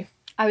agree.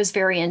 I was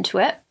very into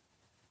it.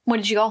 What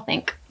did you all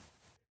think?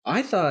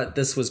 I thought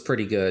this was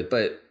pretty good,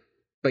 but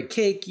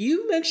Cake,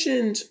 you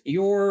mentioned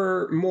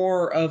you're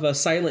more of a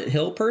Silent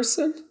Hill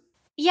person?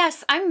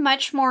 Yes, I'm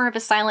much more of a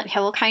Silent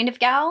Hill kind of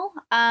gal.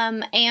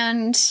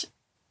 And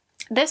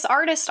this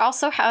artist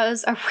also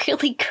has a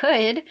really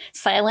good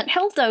Silent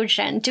Hill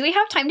doujin. Do we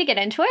have time to get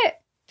into it?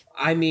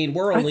 I mean,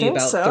 we're only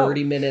about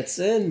 30 minutes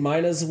in.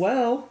 Might as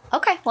well.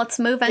 Okay, let's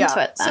move into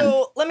it then.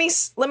 So let me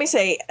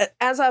say,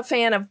 as a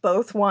fan of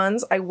both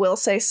ones, I will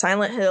say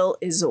Silent Hill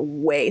is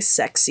way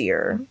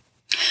sexier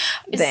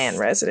than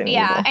Resident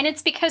Evil. Yeah, and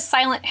it's because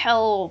Silent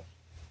Hill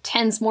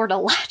tends more to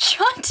latch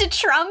on to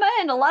trauma,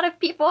 and a lot of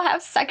people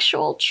have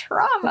sexual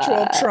trauma.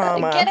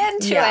 Get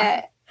into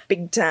it.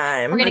 Big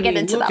time. We're going to get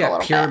into that a little bit.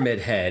 Look at Pyramid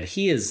Head.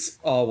 He has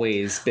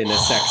always been a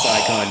sex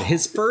icon.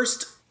 His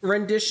first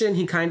rendition,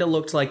 he kind of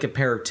looked like a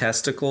pair of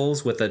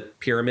testicles with a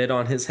pyramid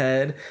on his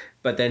head,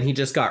 but then he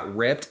just got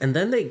ripped, and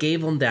then they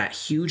gave him that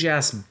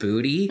huge-ass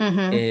booty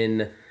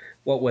in,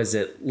 what was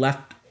it,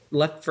 Left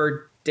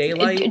 4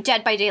 Daylight?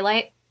 Dead by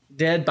Daylight.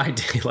 Dead by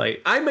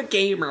Daylight. I'm a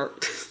gamer.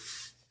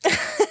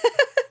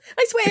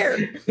 I swear.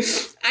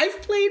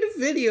 I've played a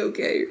video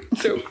game.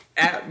 So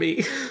at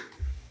me.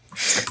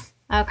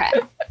 Okay.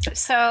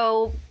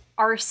 So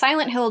our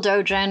Silent Hill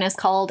doujin is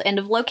called End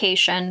of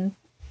Location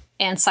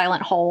and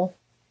Silent Hole.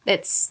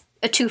 It's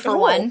a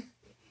 2-for-1.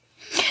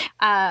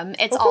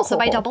 It's also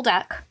by Double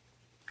Deck.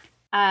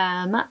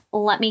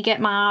 Let me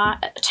get my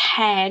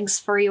tags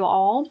for you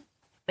all.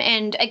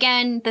 And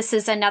again, this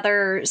is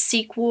another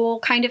sequel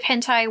kind of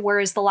hentai,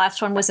 whereas the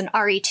last one was an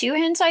RE2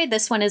 hentai.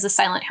 This one is a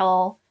Silent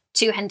Hill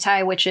 2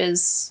 hentai, which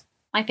is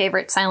my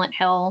favorite Silent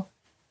Hill.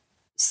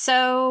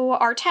 So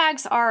our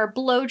tags are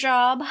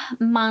blowjob,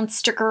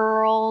 monster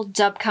girl,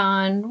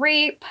 dubcon,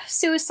 rape,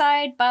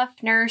 suicide, buff,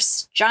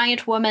 nurse,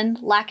 giant woman,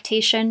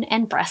 lactation,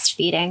 and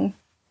breastfeeding.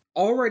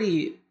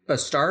 Already a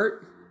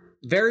start,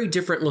 very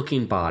different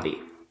looking body,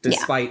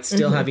 despite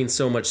still having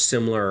so much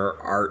similar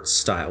art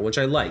style, which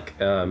I like.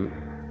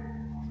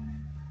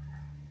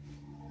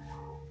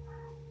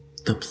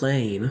 The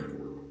plane.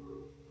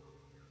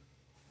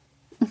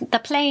 The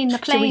plane.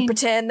 Can we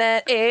pretend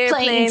that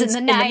airplanes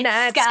in the night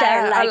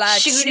sky are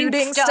like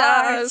shooting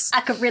stars?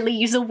 I could really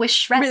use a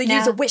wish right now.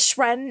 Use a wish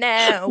right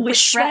now.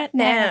 Wish right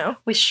now.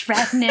 Wish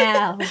right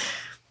now.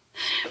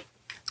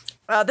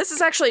 This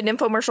is actually an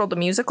infomercial, the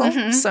musical.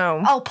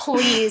 So. Oh,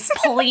 please.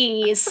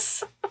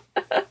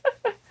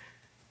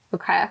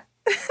 Okay.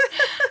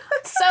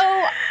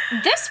 So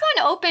this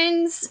one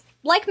opens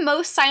like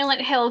most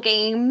Silent Hill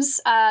games.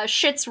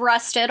 Shit's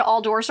rusted.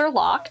 All doors are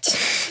locked.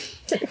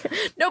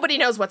 Nobody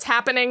knows what's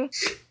happening.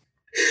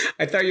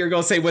 I thought you were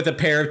going to say with a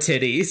pair of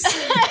titties.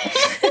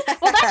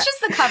 Well, that's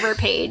just the cover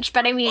page,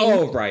 but I mean...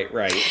 Oh, right.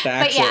 The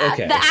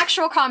actual, the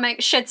actual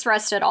comic, shit's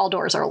rusted, all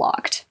doors are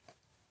locked.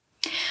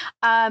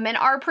 And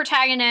our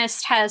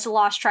protagonist has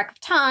lost track of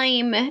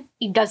time.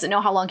 He doesn't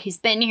know how long he's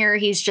been here.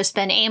 He's just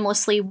been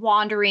aimlessly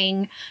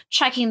wandering,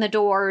 checking the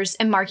doors,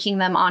 and marking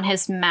them on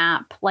his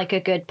map like a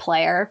good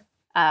player.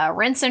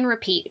 Rinse and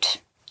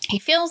repeat. He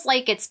feels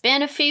like it's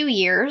been a few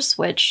years,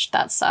 which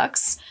that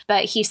sucks.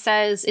 But he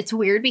says it's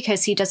weird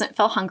because he doesn't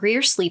feel hungry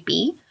or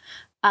sleepy.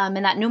 And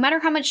that no matter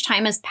how much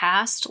time has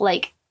passed,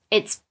 like,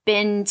 it's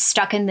been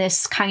stuck in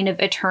this kind of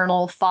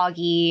eternal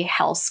foggy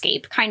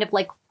hellscape, kind of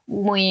like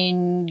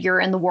when you're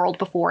in the world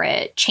before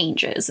it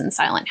changes in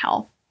Silent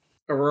Hill.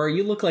 Aurora,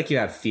 you look like you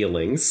have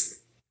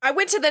feelings. I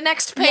went to the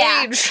next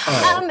page.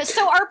 Yeah.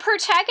 So our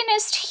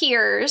protagonist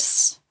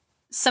hears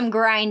some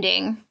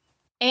grinding,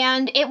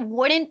 and it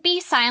wouldn't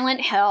be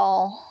Silent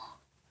Hill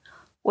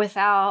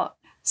without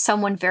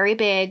someone very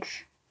big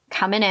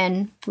coming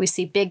in. We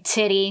see big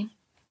titty,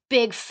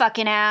 big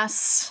fucking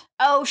ass.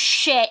 Oh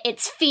shit,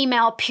 it's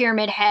female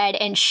Pyramid Head,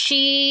 and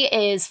she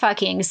is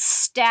fucking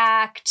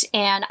stacked,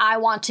 and I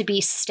want to be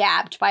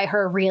stabbed by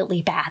her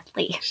really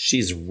badly.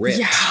 She's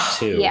ripped,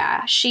 too.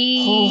 Yeah,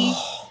 she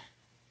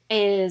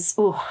is...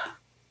 Ooh.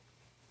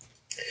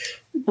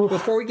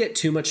 Before we get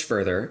too much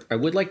further, I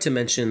would like to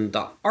mention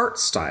the art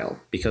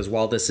style, because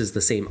while this is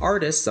the same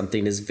artist,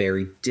 something is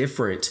very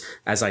different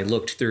as I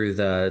looked through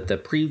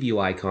the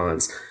preview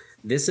icons.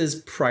 This is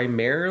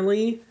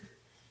primarily...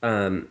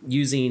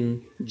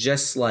 using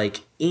just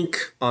like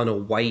ink on a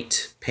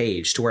white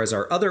page, to whereas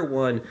our other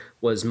one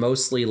was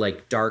mostly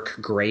like dark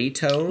gray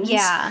tones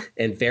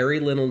and very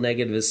little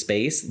negative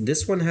space.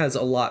 This one has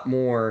a lot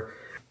more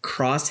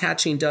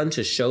cross-hatching done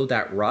to show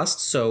that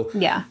rust. So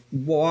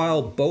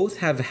while both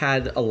have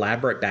had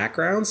elaborate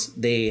backgrounds,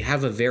 they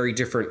have a very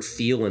different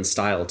feel and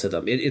style to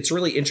them. It's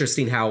really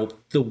interesting how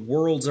the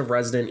worlds of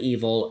Resident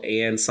Evil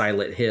and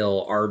Silent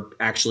Hill are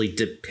actually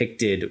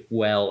depicted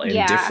well and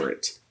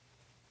different.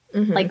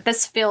 Mm-hmm. Like,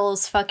 this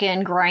feels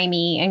fucking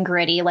grimy and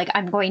gritty. Like,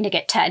 I'm going to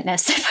get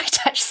tetanus if I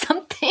touch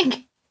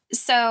something.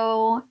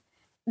 So,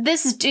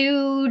 this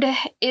dude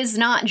is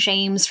not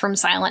James from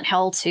Silent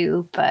Hill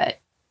 2, but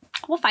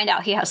we'll find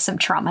out he has some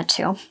trauma,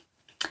 too.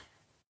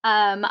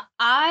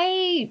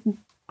 I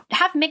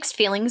have mixed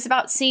feelings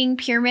about seeing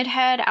Pyramid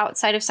Head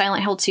outside of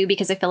Silent Hill 2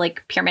 because I feel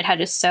like Pyramid Head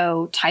is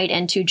so tied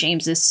into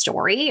James's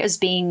story as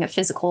being a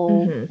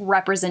physical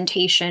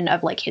representation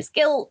of like his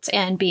guilt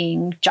and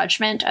being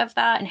judgment of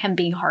that and him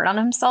being hard on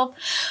himself.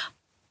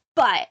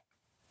 But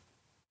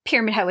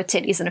Pyramid Head with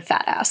titties and a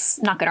fat ass.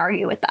 Not gonna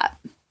argue with that.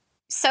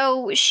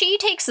 So she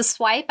takes a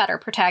swipe at our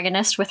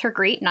protagonist with her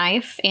great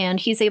knife, and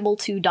he's able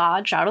to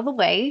dodge out of the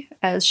way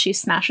as she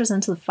smashes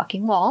into the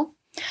fucking wall.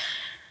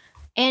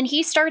 And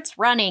he starts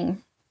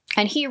running.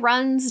 And he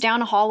runs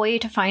down a hallway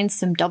to find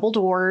some double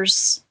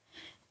doors.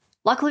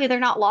 Luckily, they're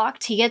not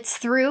locked. He gets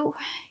through.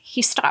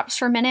 He stops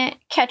for a minute,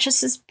 catches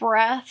his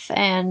breath,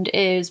 and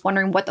is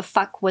wondering what the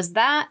fuck was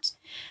that.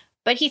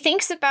 But he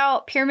thinks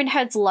about Pyramid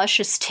Head's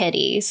luscious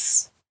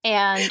titties.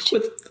 And...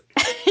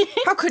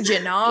 How could you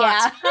not?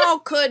 Yeah. How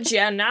could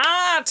you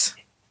not?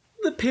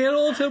 The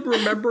panel of him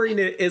remembering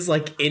it is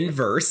like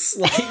inverse.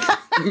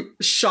 Like,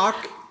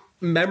 shock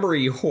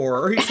memory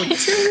horror. He's like,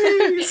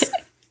 titties!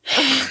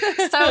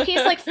 So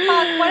he's like, fuck,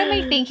 what am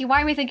I thinking?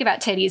 Why am I thinking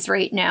about titties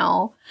right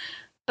now?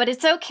 But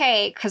it's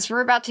okay, because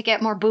we're about to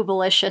get more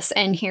boobalicious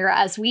in here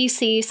as we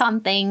see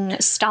something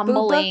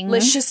stumbling.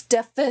 Boobalicious,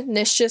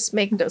 definitious,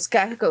 making those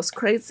guys go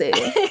crazy.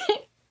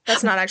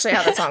 That's not actually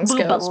how the song goes.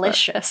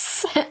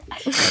 Boobalicious.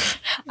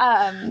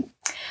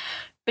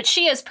 But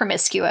she is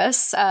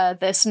promiscuous,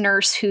 this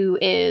nurse who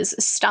is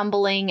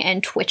stumbling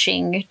and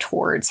twitching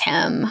towards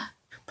him.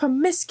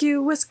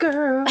 Promiscuous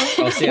girl.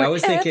 Oh, see, I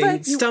was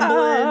thinking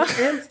stumbling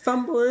and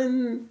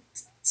fumbling,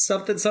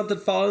 something,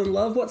 fall in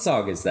love. What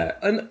song is that?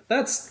 And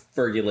that's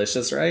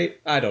Fergalicious, right?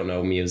 I don't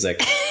know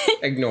music.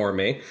 Ignore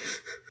me.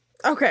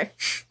 Okay.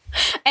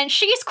 And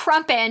she's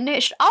crumping.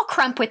 I'll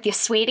crump with you,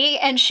 sweetie.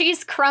 And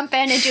she's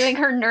crumping and doing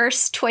her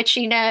nurse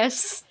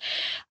twitchiness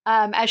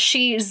as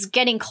she's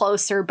getting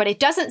closer, but it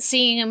doesn't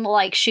seem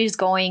like she's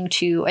going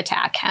to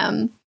attack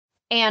him.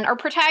 And our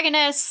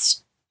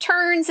protagonist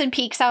turns and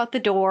peeks out the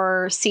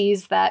door,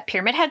 sees that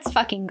Pyramid Head's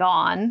fucking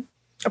gone.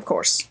 Of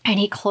course. And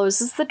he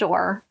closes the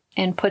door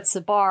and puts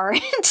a bar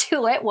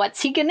into it.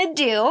 What's he gonna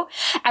do?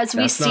 That's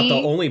not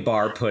the only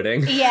bar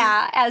pudding.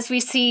 Yeah, as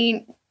we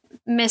see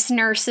Miss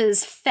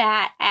Nurse's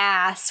fat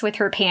ass with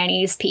her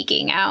panties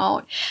peeking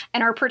out.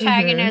 And our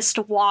protagonist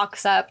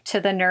walks up to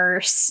the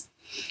nurse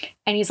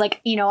and he's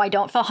like, I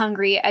don't feel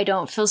hungry. I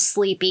don't feel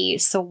sleepy.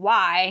 So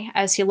why?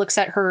 As he looks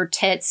at her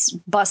tits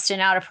busting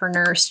out of her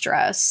nurse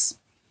dress.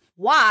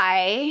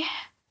 Why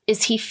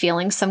is he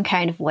feeling some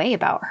kind of way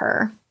about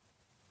her?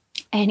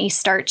 And he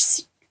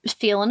starts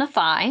feeling a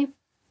thigh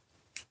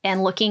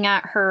and looking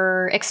at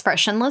her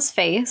expressionless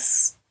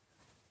face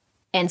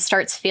and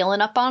starts feeling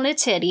up on a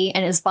titty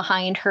and is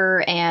behind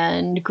her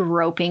and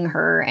groping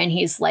her. And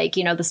he's like,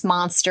 this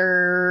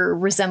monster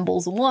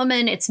resembles a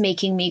woman. It's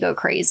making me go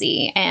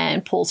crazy,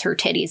 and pulls her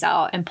titties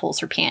out and pulls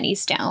her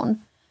panties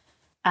down.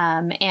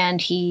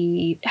 And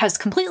he has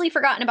completely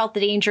forgotten about the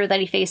danger that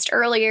he faced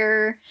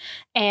earlier.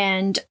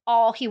 And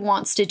all he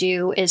wants to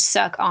do is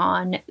suck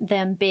on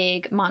them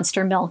big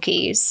monster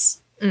milkies.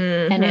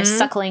 And is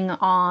suckling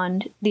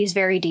on these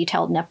very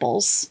detailed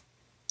nipples.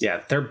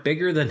 Yeah, they're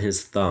bigger than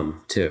his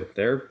thumb, too.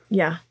 They're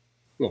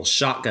little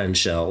shotgun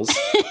shells.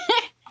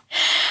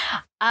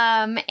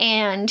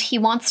 And he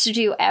wants to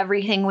do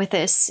everything with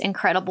this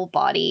incredible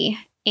body.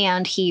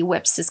 And he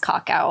whips his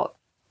cock out.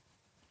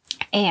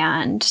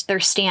 And they're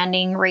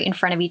standing right in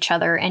front of each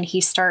other. And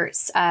he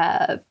starts,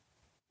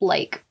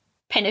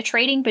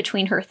 penetrating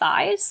between her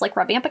thighs, like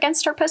rubbing up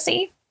against her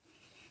pussy.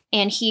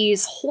 And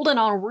he's holding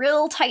on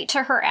real tight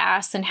to her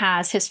ass and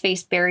has his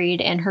face buried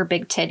in her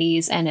big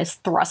titties and is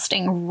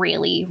thrusting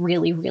really,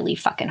 really, really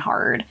fucking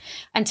hard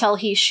until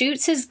he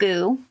shoots his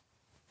goo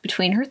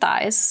between her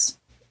thighs.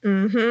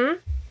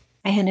 And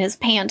is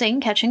panting,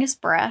 catching his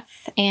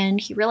breath. And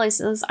he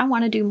realizes, I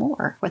want to do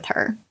more with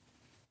her.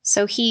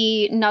 So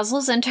he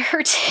nuzzles into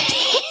her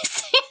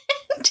titties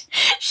and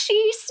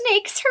she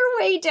snakes her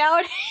way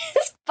down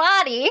his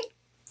body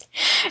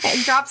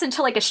and drops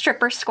into like a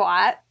stripper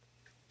squat.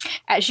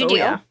 As you do.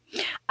 Yeah.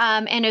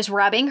 And is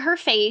rubbing her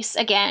face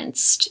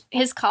against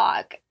his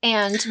cock.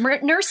 And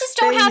nurses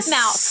don't have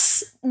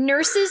mouths.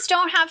 Nurses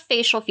don't have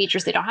facial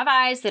features. They don't have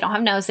eyes. They don't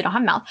have nose. They don't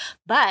have mouth.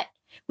 But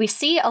we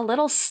see a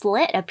little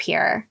slit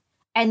appear.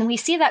 And we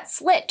see that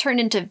slit turn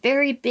into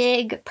very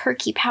big,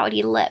 perky,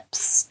 pouty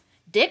lips.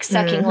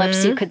 Dick-sucking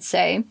lips, you could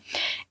say.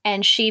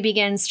 And she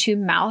begins to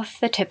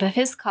mouth the tip of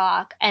his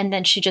cock. And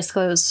then she just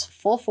goes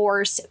full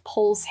force,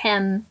 pulls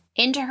him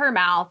into her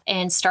mouth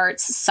and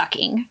starts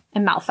sucking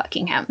and mouth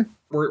fucking him.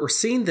 We're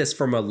seeing this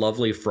from a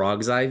lovely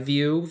frog's eye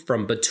view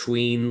from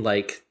between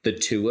like the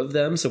two of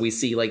them. So we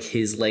see like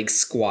his legs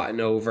squatting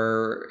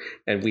over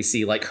and we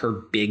see like her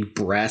big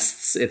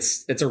breasts.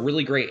 It's a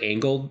really great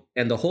angle.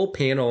 And the whole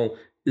panel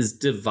is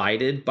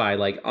divided by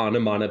like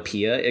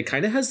onomatopoeia. It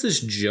kind of has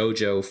this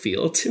JoJo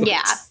feel to it.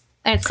 Yeah.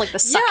 And it's like the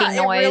sucking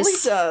noise. It really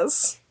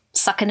does.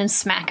 Sucking and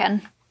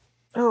smacking.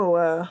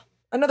 Oh,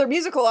 another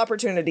musical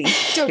opportunity.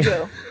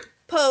 JoJo.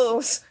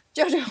 Pose.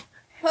 JoJo.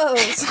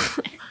 Pose.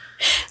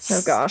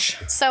 Oh, gosh.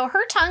 So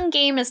her tongue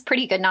game is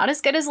pretty good. Not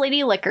as good as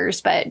Lady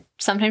Licker's, but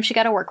sometimes you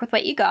got to work with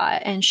what you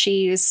got. And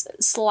she's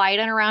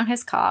sliding around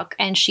his cock.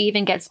 And she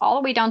even gets all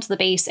the way down to the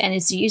base and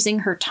is using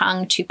her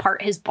tongue to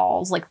part his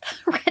balls like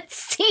the Red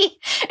Sea.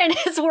 And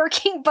is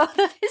working both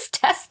of his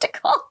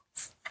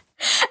testicles.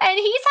 And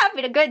he's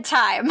having a good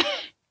time.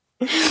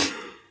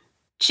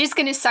 She's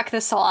going to suck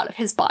this all out of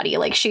his body.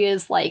 Like, she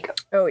is, like,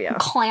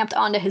 clamped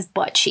onto his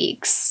butt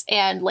cheeks.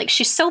 And, like,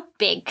 she's so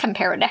big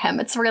compared to him.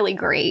 It's really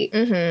great.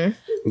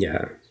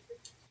 Yeah.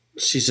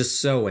 She's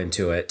just so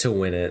into it to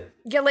win it.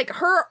 Yeah, like,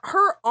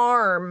 her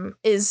arm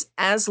is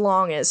as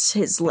long as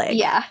his leg.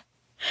 Yeah.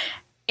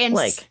 And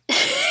like,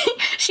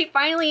 she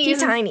finally...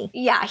 He's tiny.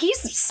 Yeah,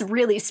 he's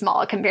really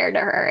small compared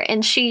to her.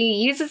 And she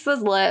uses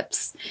his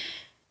lips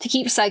to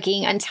keep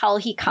sucking until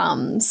he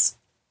comes.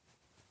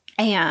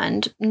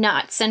 And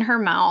nuts in her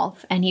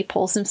mouth, and he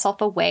pulls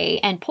himself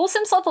away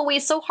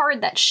so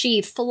hard that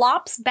she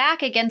flops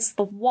back against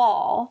the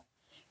wall.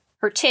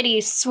 Her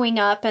titties swing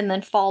up and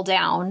then fall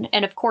down.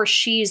 And of course,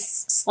 she's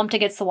slumped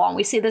against the wall. And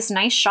we see this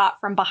nice shot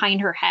from behind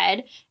her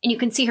head, and you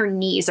can see her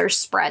knees are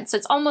spread. So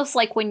it's almost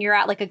like when you're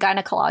at like a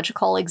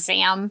gynecological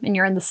exam and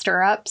you're in the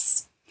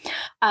stirrups.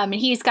 And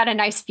he's got a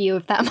nice view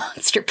of that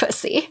monster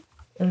pussy.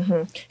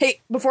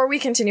 Hey, before we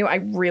continue, I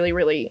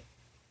really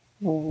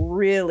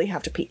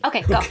have to pee.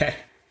 Okay, go. Okay.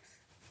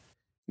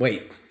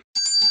 Wait.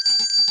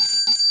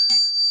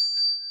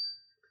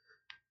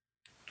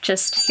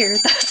 Just hear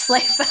the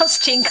sleigh bells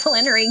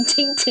jingling, ring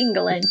ting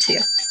tingling too.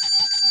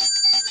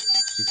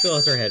 She still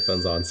has her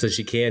headphones on, so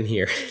she can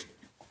hear.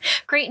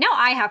 Great. Now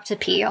I have to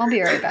pee. I'll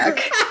be right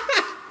back.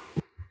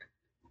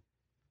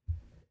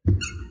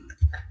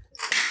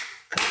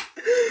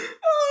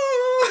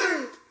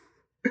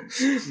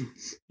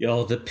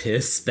 Y'all, the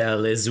piss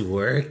spell is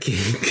working.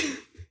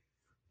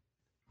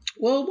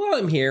 Well, while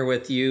I'm here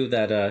with you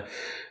that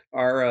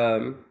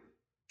are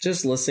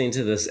just listening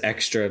to this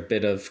extra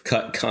bit of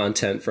cut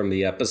content from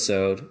the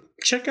episode,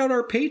 check out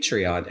our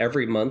Patreon.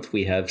 Every month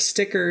we have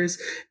stickers,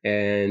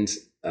 and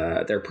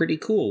they're pretty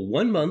cool.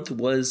 1 month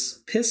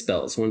was Piss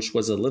Bells, which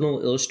was a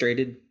little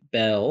illustrated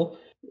bell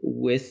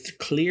with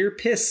clear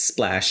piss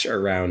splash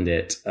around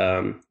it.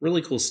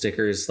 Really cool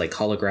stickers, like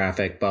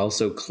holographic, but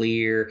also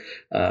clear.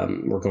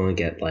 We're going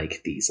to get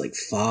like these like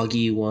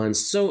foggy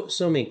ones. So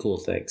many cool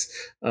things.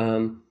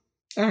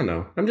 I don't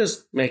know. I'm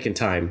just making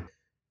time.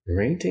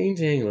 Ring ting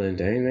tingling,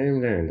 dang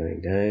dang dang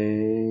dang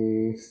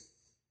dang.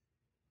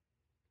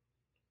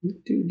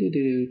 Do do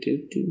do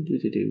do do do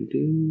do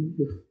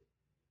do.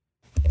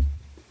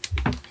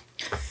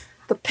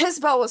 The piss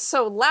bell was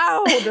so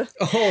loud.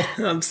 Oh,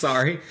 I'm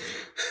sorry.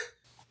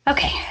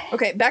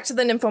 Okay, back to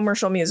the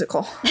Nymphomercial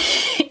musical.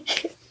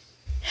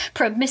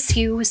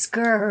 Promiscuous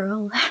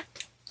girl.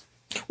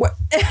 What?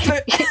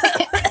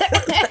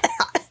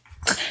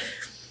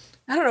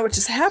 I don't know what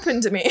just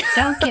happened to me.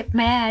 Don't get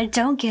mad.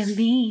 Don't get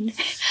mean.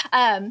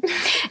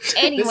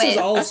 Anyway. This is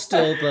all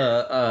still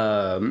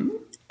the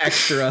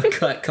extra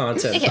cut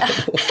content. Yeah.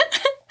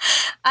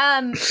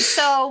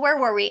 So where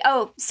were we?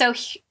 Oh, so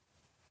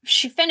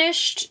she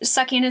finished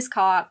sucking his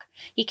cock.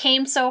 He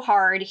came so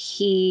hard,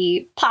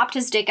 he popped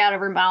his dick out of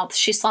her mouth.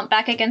 She slumped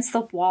back against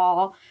the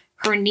wall,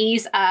 her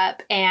knees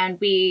up, and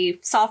we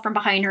saw from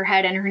behind her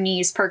head and her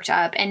knees perked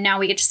up. And now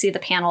we get to see the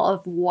panel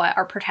of what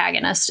our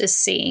protagonist is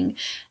seeing.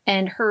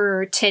 And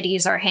her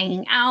titties are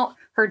hanging out.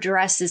 Her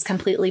dress is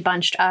completely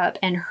bunched up,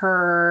 and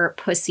her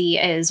pussy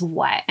is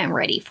wet and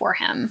ready for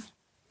him.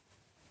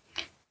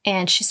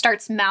 And she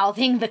starts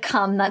mouthing the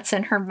cum that's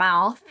in her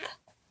mouth.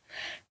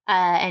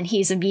 And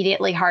he's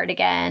immediately hard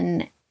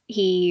again.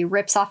 He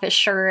rips off his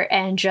shirt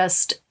and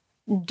just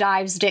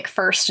dives dick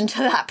first into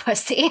that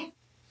pussy.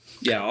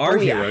 Yeah, our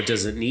hero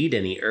doesn't need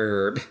any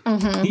herb.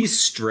 Mm-hmm. He's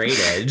straight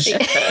edge.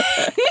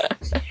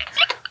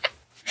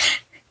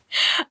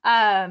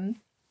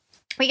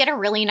 We get a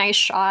really nice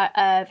shot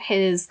of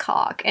his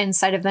cock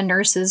inside of the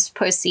nurse's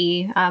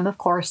pussy. Of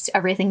course,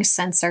 everything's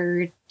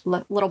censored.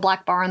 Little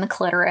black bar on the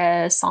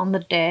clitoris, on the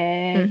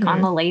dick,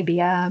 on the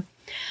labia.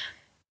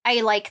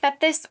 I like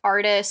that this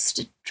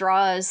artist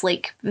draws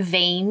like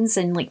veins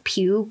and like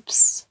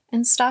pubes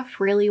and stuff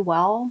really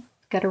well.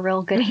 Got a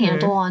real good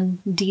handle on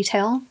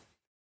detail.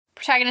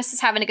 Protagonist is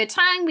having a good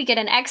time. We get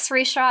an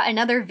x-ray shot,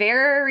 another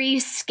very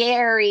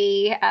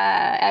scary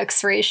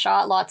x-ray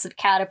shot. Lots of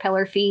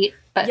caterpillar feet.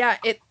 But yeah,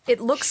 it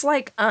looks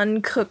like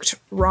uncooked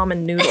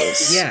ramen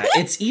noodles. Yeah,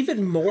 it's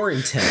even more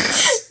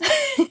intense.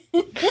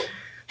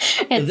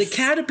 The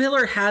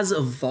caterpillar has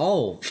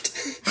evolved.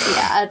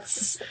 Yeah,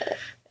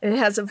 it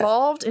has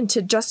evolved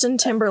into Justin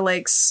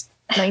Timberlake's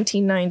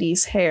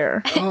 1990s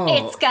hair. Oh.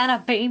 It's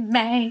gonna be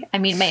May. I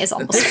mean, May is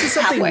almost This is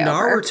something halfway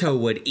over. Naruto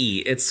would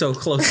eat. It's so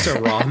close to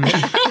ramen.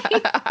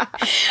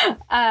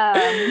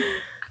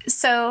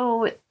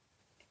 So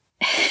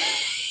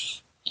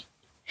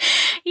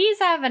he's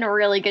having a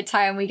really good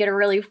time. We get a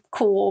really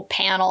cool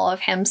panel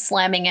of him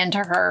slamming into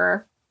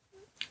her.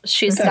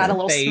 She's got a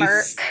little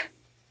smirk.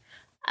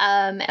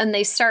 And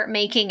they start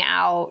making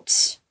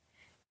out.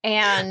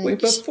 And wait,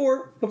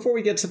 before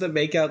we get to the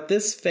makeout,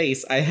 this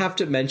face, I have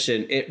to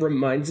mention, it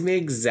reminds me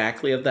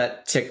exactly of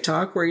that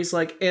TikTok where he's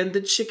like, and the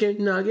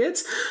chicken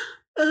nuggets.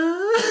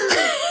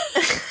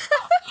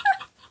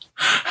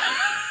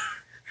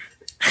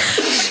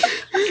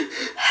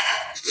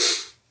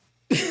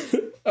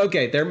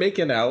 Okay, they're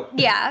making out.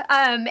 Yeah,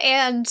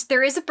 and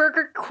there is a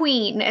Burger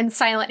Queen in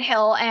Silent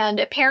Hill, and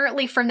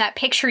apparently from that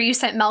picture you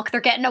sent, Milk,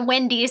 they're getting a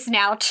Wendy's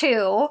now,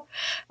 too.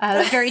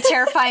 Very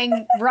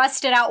terrifying,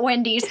 rusted out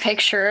Wendy's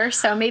picture,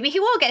 so maybe he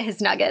will get his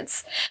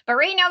nuggets. But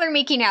right now they're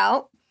making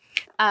out,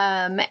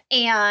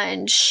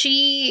 and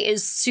she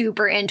is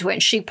super into it,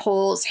 and she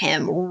pulls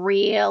him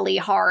really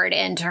hard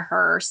into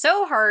her,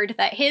 so hard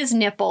that his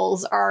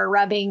nipples are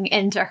rubbing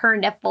into her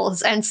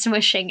nipples and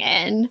smooshing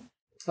in.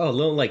 Oh, a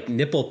little like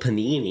nipple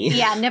panini.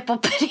 Yeah, nipple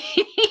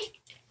panini.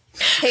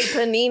 Hey,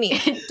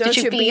 Panini, don't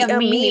you be a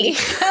meanie.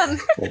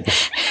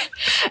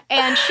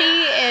 And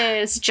she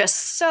is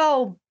just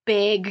so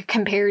big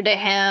compared to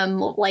him.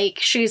 Like,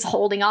 she's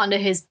holding onto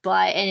his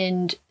butt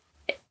and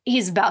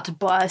he's about to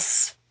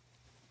bust.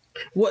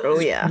 What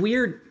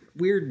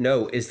weird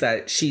note is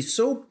that she's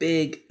so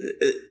big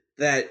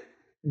that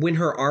when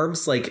her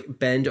arms like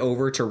bend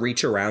over to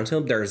reach around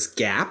him, there's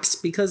gaps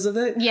because of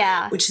it.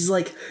 Yeah. Which is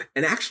like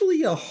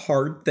actually a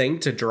hard thing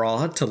to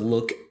draw to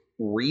look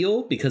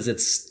real because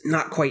it's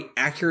not quite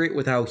accurate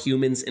with how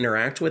humans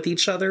interact with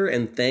each other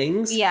and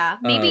things. Yeah.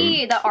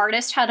 Maybe the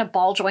artist had a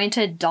ball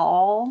jointed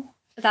doll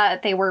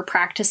that they were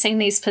practicing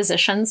these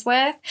positions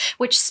with,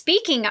 which,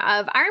 speaking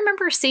of, I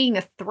remember seeing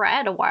a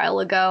thread a while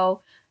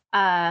ago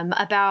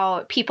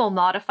about people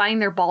modifying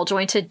their ball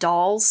jointed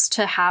dolls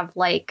to have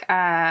like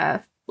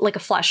a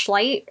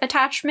fleshlight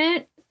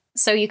attachment,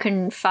 so you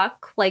can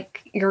fuck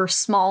like your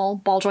small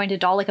ball jointed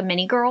doll, like a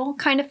mini girl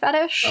kind of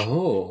fetish.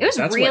 Oh, it was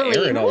that's really, what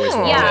Aaron always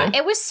wanted. Yeah,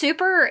 it was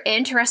super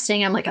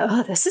interesting. I'm like,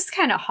 oh, this is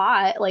kind of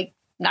hot. Like,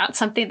 not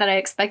something that I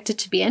expected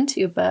to be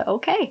into, but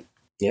okay.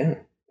 Yeah.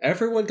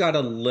 Everyone got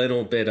a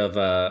little bit of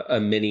a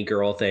mini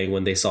girl thing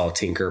when they saw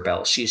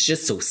Tinkerbell. She's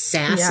just so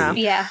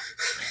sassy. Yeah.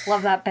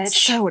 Love that bitch.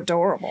 So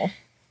adorable.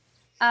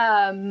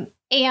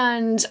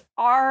 And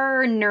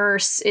our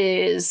nurse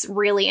is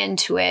really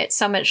into it,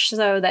 so much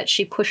so that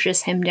she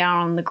pushes him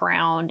down on the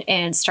ground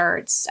and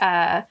starts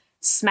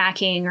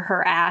smacking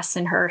her ass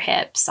and her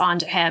hips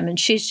onto him, and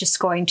she's just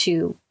going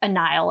to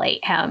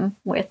annihilate him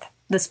with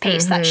this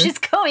pace that she's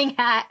going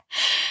at.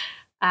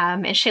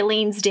 And she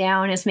leans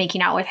down, is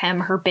making out with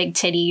him. Her big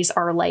titties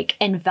are like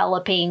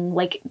enveloping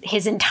like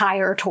his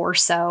entire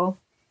torso.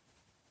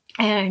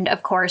 And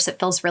of course, it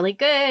feels really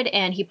good.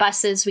 And he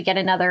busts. We get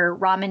another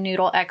ramen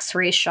noodle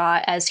x-ray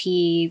shot as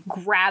he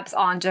grabs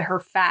onto her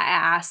fat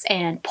ass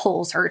and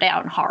pulls her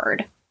down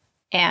hard.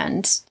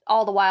 And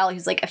all the while,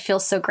 he's like, it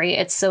feels so great.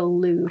 It's so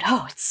lewd.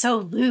 Oh, it's so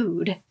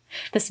lewd.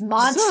 This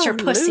monster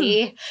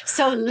pussy.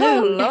 So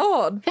lewd.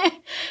 Oh, Lord.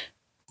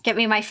 Get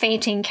me my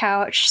fainting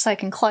couch so I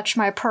can clutch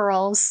my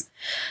pearls.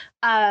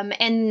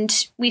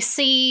 And we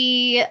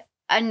see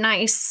a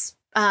nice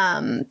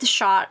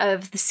shot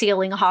of the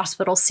ceiling, a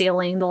hospital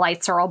ceiling. The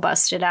lights are all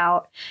busted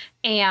out,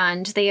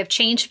 and they have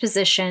changed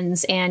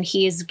positions, and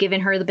he's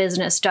given her the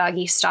business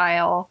doggy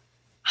style,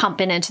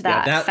 humping into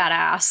that fat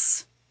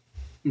ass.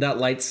 That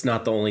light's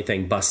not the only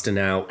thing busting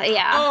out.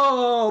 Yeah.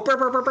 Oh, burr,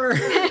 burr, burr,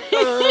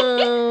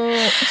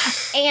 burr.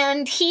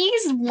 And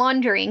he's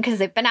wondering, because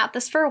they've been at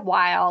this for a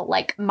while,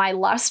 like, my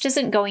lust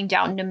isn't going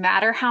down. No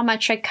matter how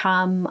much I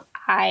come,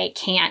 I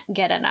can't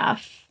get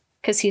enough.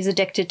 Because he's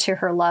addicted to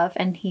her love,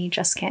 and he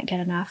just can't get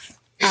enough.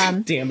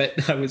 Damn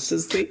it. I was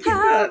just thinking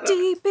How that.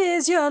 deep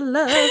is your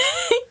love?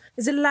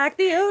 Is it like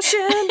the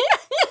ocean?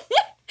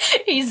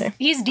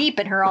 He's deep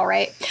in her, all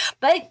right.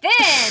 But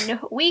then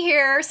we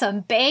hear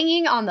some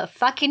banging on the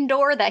fucking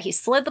door that he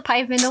slid the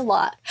pipe into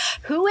lock.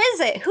 Who is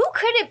it? Who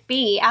could it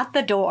be at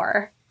the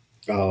door?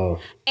 Oh.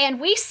 And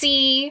we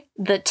see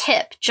the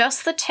tip,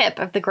 just the tip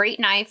of the great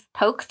knife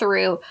poke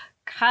through,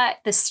 cut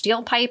the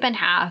steel pipe in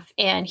half,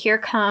 and here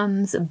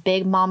comes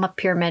Big Mama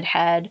Pyramid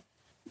Head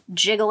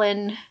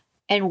jiggling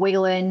and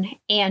wiggling,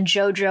 and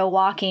JoJo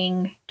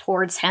walking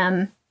towards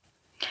him,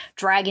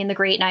 dragging the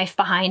great knife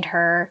behind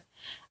her.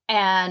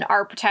 And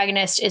our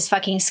protagonist is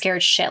fucking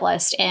scared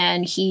shitless,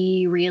 and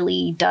he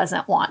really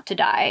doesn't want to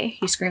die.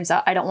 He screams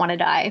out, "I don't want to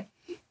die."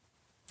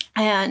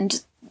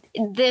 And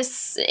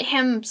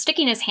him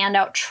sticking his hand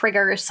out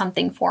triggers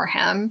something for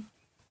him.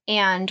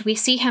 And we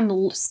see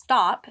him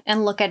stop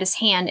and look at his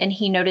hand, and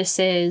he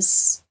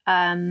notices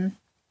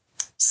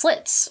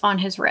slits on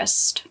his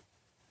wrist.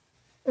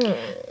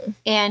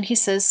 And he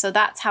says, "So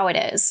that's how it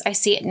is. I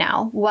see it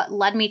now. What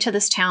led me to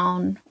this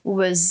town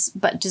was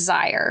but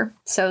desire."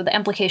 So the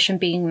implication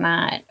being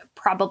that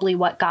probably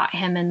what got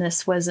him in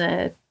this was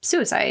a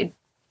suicide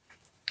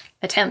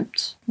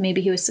attempt. Maybe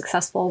he was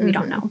successful. We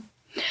don't know.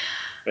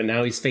 But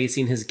now he's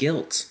facing his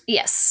guilt.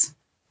 Yes.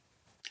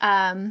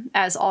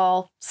 As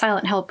all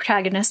Silent Hill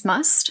protagonists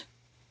must.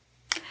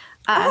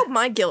 I hope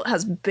my guilt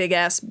has big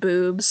ass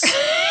boobs.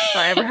 If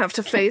I ever have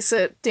to face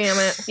it, damn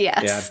it.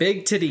 Yes. Yeah,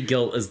 big titty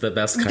guilt is the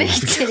best kind Big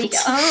of titty.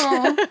 guilt.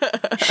 Oh.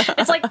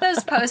 It's like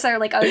those posts that are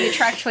like, oh, you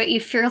attract what you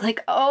fear.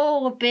 Like,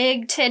 oh, a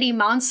big titty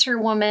monster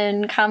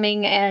woman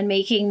coming and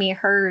making me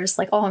hers.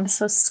 Like, oh, I'm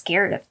so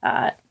scared of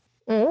that.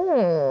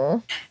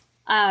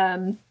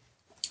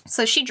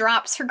 So she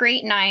drops her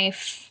great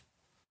knife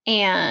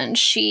and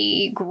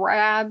she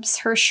grabs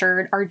her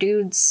shirt. Our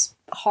dude's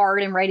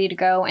hard and ready to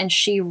go, and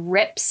she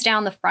rips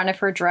down the front of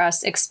her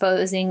dress,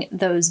 exposing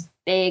those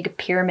big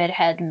pyramid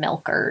head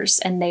milkers,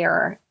 and they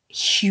are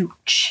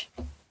huge.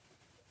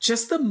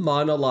 Just the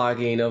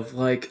monologuing of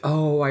like,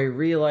 oh, I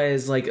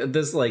realize like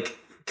this like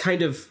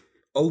kind of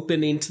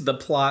opening to the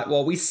plot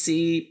while we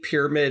see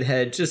Pyramid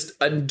Head just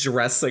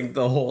undressing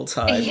the whole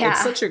time. Yeah.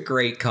 It's such a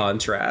great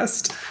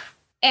contrast.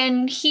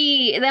 And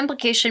the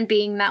implication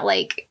being that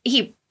like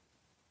he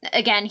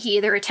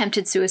either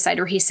attempted suicide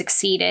or he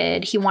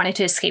succeeded. He wanted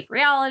to escape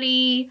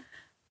reality.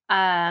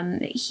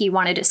 He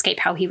wanted to escape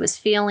how he was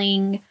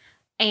feeling.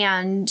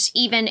 And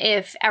even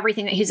if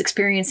everything that he's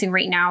experiencing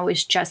right now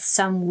is just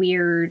some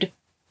weird,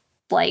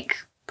 like,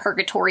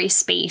 purgatory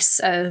space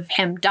of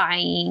him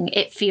dying,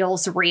 it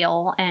feels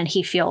real and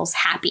he feels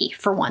happy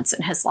for once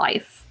in his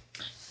life.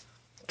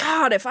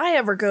 God, if I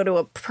ever go to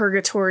a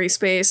purgatory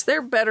space,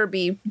 there better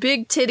be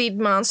big-tittied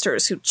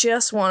monsters who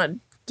just want to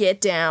get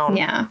down.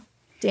 Yeah.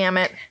 Damn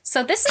it.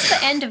 So this is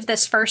the end of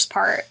this first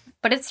part,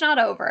 but it's not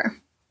over.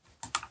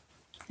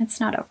 It's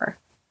not over.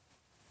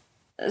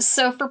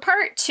 So for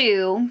part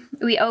 2,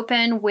 we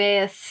open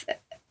with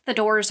the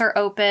doors are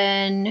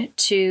open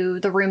to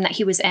the room that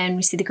he was in.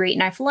 We see the great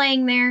knife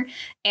laying there,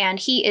 and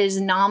he is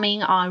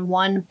nomming on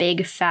one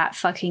big fat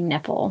fucking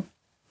nipple.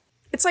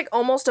 It's like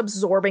almost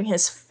absorbing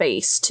his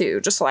face,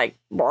 too. Just like,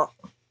 blah.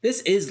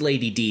 This is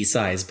Lady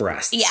D-size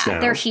breasts. Yeah,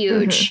 now. they're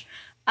huge.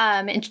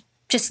 And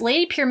just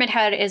Lady Pyramid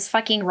Head is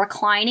fucking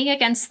reclining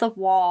against the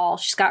wall.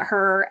 She's got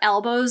her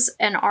elbows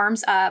and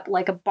arms up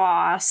like a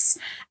boss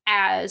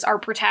as our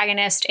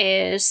protagonist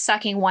is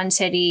sucking one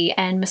titty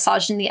and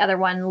massaging the other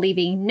one,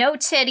 leaving no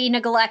titty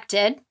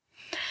neglected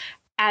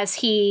as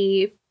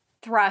he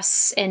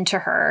thrusts into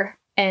her.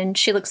 And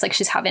she looks like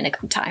she's having a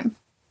good time.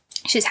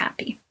 She's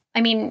happy. I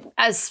mean,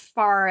 as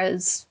far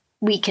as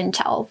we can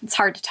tell, it's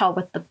hard to tell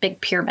with the big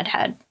pyramid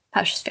head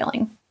how she's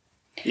feeling.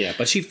 Yeah,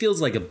 but she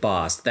feels like a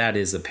boss. That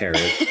is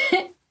apparent.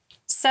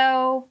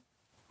 So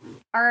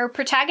our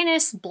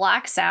protagonist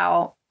blacks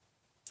out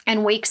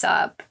and wakes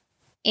up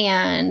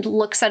and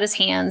looks at his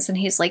hands, and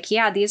he's like,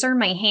 yeah, these are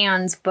my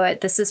hands, but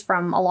this is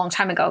from a long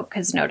time ago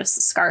because notice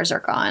the scars are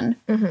gone.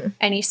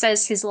 And he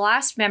says his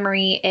last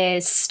memory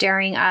is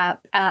staring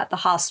up at the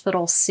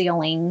hospital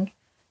ceiling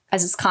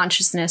as his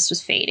consciousness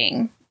was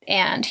fading.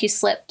 And he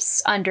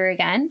slips under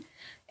again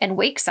and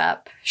wakes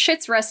up.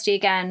 Shit's rusty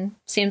again.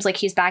 Seems like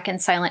he's back in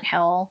Silent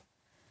Hill.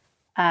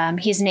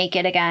 He's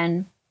naked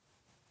again.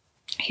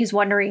 He's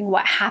wondering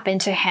what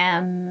happened to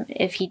him,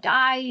 if he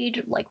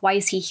died, like, why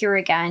is he here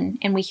again?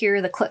 And we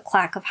hear the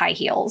click-clack of high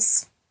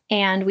heels.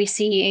 And we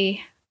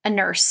see a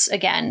nurse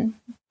again,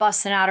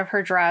 busting out of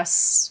her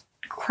dress,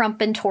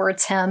 crumping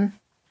towards him.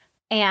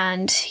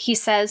 And he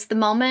says the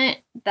moment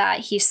that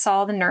he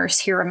saw the nurse,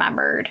 he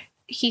remembered.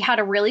 He had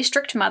a really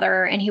strict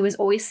mother, and he was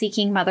always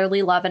seeking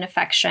motherly love and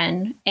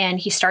affection. And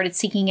he started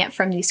seeking it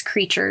from these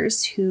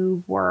creatures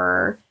who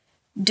were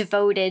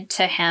devoted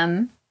to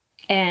him.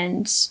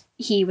 And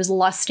he was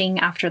lusting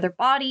after their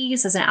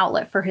bodies as an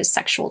outlet for his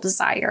sexual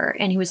desire.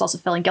 And he was also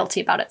feeling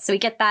guilty about it. So we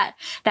get that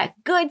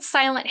good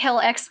Silent Hill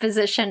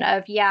exposition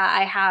of, yeah,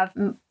 I have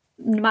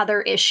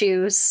mother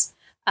issues.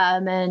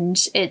 And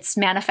it's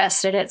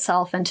manifested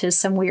itself into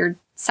some weird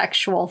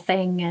sexual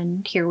thing.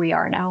 And here we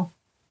are now.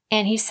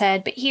 And he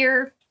said, but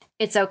here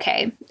it's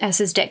okay, as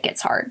his dick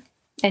gets hard.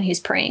 And he's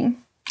praying.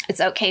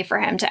 It's okay for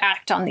him to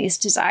act on these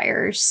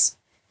desires.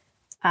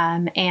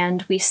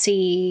 And we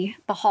see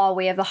the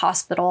hallway of the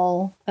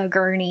hospital, a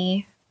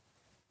gurney,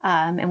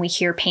 and we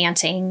hear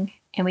panting.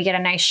 And we get a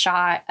nice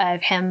shot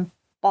of him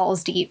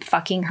balls deep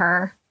fucking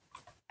her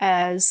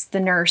as the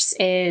nurse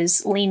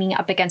is leaning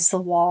up against the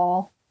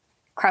wall,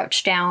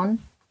 crouched down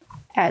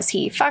as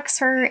he fucks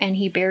her, and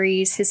he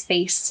buries his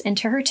face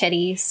into her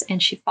titties,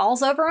 and she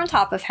falls over on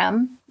top of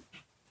him.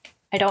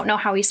 I don't know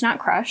how he's not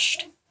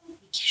crushed.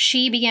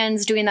 She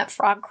begins doing that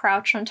frog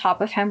crouch on top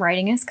of him,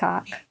 riding his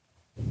cock.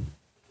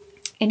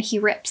 And he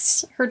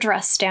rips her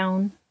dress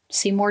down,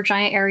 see more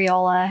giant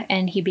areola,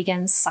 and he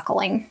begins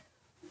suckling.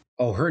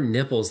 Oh, her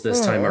nipples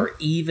this time are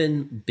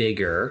even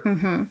bigger.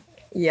 Mm-hmm.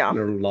 Yeah.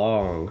 They're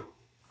long.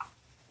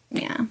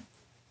 Yeah.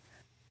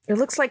 It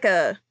looks like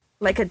a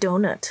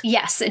donut.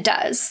 Yes, it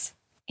does.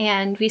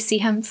 And we see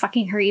him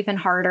fucking her even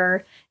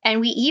harder.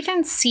 And we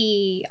even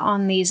see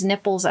on these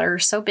nipples that are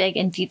so big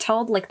and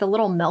detailed, like the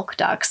little milk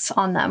ducts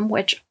on them,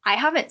 which I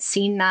haven't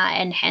seen that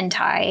in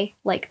hentai,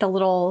 like the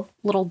little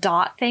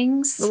dot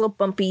things. The little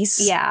bumpies.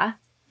 Yeah.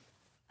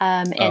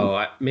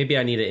 Maybe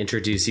I need to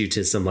introduce you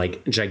to some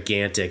like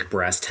gigantic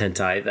breast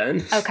hentai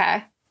then.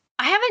 Okay.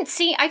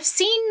 I've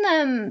seen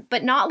them,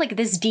 but not like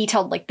this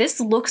detailed. Like this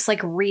looks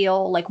like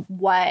real, like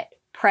what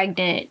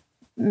pregnant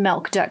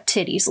milk duct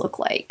titties look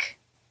like.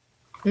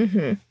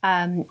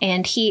 Mm-hmm.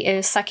 And he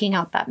is sucking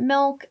out that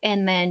milk,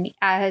 and then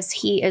as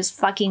he is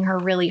fucking her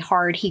really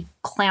hard, he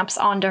clamps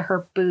onto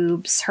her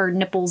boobs. Her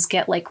nipples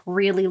get like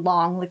really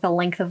long, like the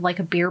length of like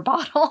a beer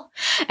bottle,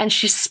 and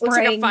she's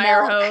spraying like a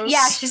fire milk. hose.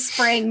 Yeah, she's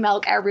spraying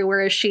milk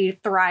everywhere as she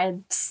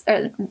rides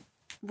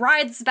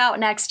about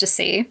in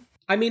ecstasy.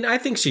 I mean, I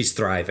think she's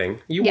thriving.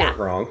 You weren't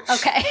wrong.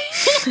 Okay.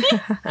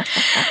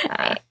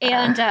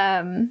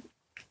 And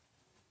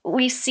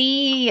we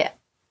see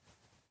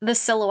the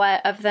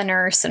silhouette of the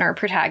nurse and our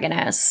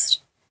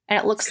protagonist, and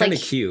it looks like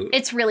cute.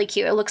 It's really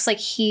cute. It looks like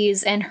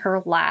he's in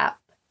her lap,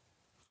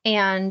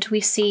 and we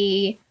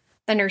see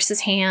the nurse's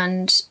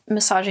hand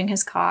massaging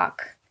his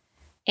cock,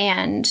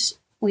 and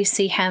we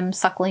see him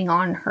suckling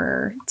on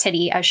her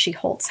titty as she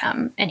holds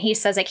him. And he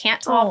says, I can't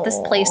tell if this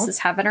place is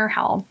heaven or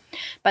hell,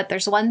 but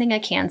there's one thing I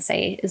can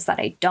say is that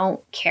I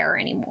don't care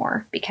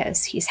anymore,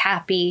 because he's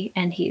happy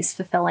and he's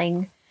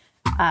fulfilling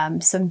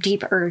some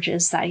deep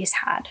urges that he's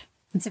had.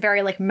 It's a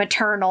very like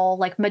maternal,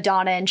 like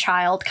Madonna and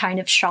child kind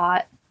of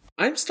shot.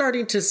 I'm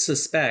starting to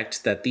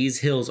suspect that these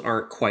hills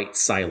aren't quite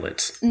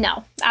silent.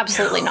 No,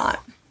 absolutely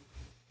not.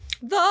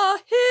 The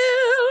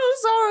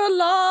hills are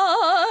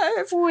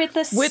alive With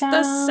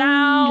the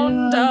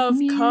sound of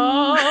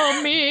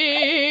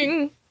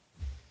coming.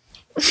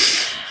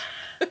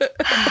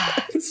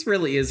 This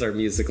really is our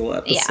musical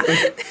episode.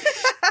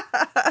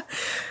 Yeah.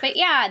 But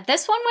yeah,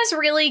 this one was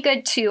really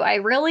good too. I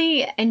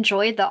really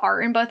enjoyed the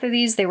art in both of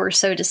these. They were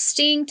so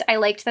distinct. I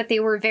liked that they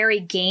were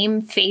very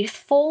game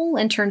faithful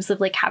in terms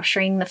of like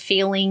capturing the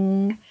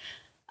feeling.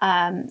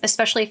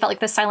 Especially I felt like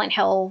the Silent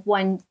Hill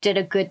one did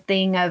a good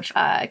thing of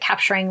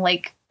capturing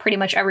like pretty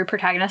much every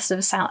protagonist of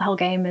a Silent Hill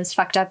game is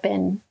fucked up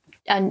and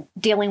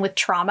dealing with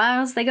trauma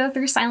as they go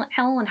through Silent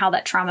Hill and how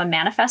that trauma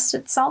manifests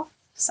itself.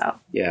 So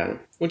yeah,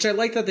 which I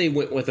like that they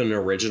went with an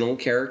original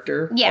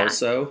character. Yeah.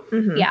 Also,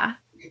 Mm-hmm. Yeah.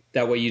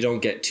 That way you don't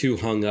get too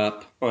hung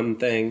up on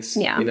things.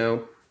 Yeah. You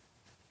know.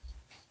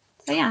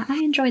 So yeah, I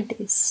enjoyed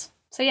these.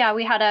 So yeah,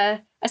 we had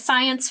a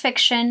science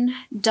fiction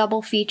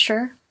double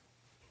feature.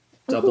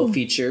 Double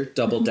feature,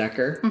 double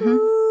decker.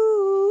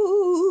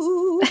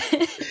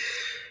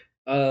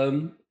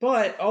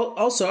 But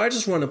also, I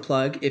just want to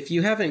plug, if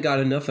you haven't got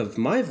enough of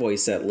my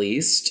voice at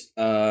least,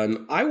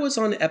 I was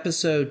on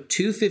episode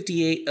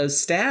 258 of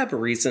Stab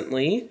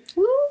recently.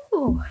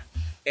 Woo!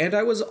 And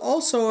I was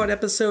also on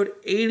episode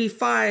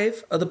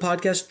 85 of the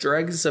podcast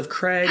Dregs of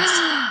Craigs.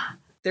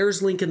 There's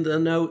a link in the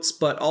notes,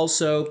 but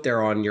also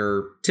they're on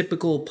your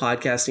typical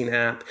podcasting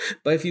app.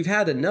 But if you've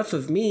had enough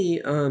of me,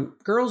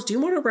 girls, do you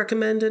want to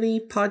recommend any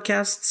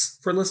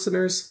podcasts for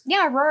listeners?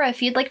 Yeah, Aurora,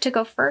 if you'd like to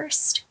go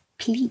first,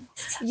 please.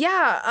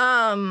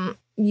 Yeah,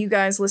 you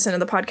guys listen to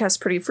the podcast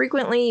pretty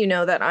frequently. You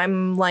know that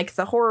I'm like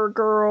the horror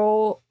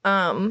girl,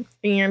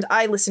 and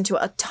I listen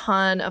to a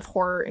ton of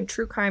horror and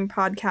true crime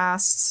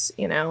podcasts,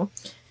 you know,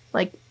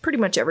 like pretty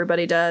much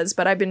everybody does.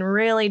 But I've been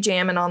really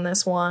jamming on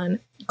this one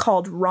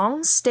called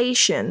Wrong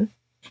Station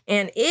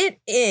And it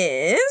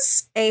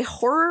is a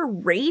horror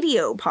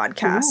radio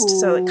podcast. Ooh.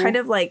 So it kind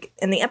of like,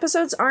 and the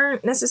episodes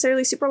aren't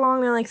necessarily super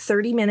long. They're like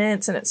 30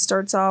 minutes. And it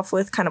starts off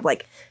with kind of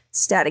like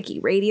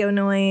staticky radio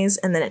noise.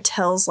 And then it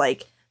tells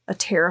like a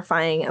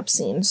terrifying,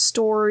 obscene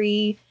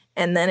story.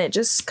 And then it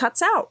just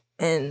cuts out.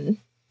 And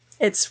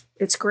it's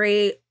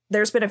great.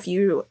 There's been a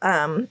few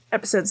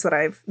episodes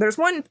that there's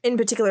one in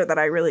particular that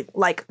I really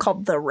like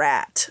called The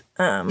Rat,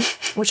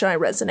 which I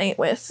resonate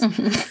with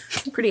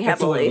pretty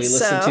heavily. That's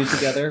the one we listened to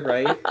together,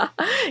 right?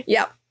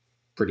 Yep.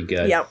 Pretty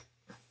good. Yep.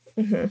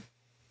 Mm-hmm.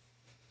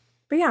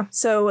 But yeah,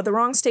 so The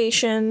Wrong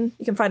Station,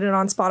 you can find it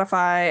on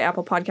Spotify,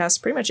 Apple Podcasts,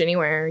 pretty much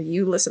anywhere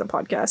you listen to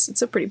podcasts.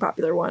 It's a pretty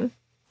popular one.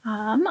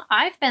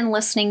 I've been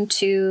listening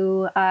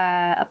to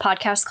a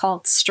podcast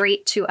called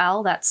Straight to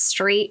L. That's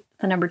straight,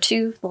 the number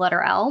 2, the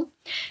letter L.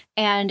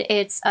 And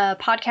it's a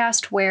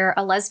podcast where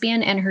a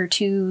lesbian and her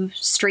 2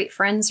 straight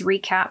friends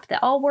recap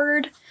the L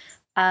Word.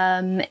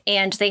 And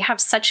they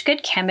have such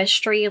good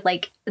chemistry.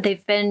 Like,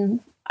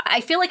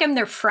 I feel like I'm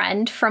their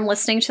friend from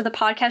listening to the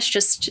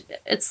podcast.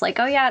 It's like,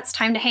 oh yeah, it's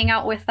time to hang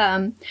out with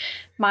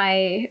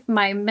my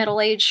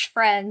middle-aged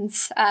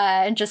friends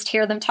and just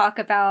hear them talk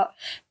about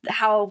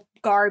how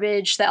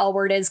garbage the L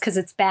Word is because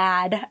it's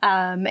bad,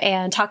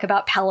 and talk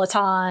about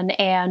Peloton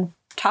and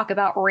talk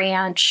about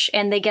ranch.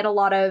 And they get a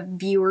lot of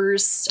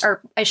viewers, or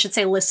I should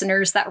say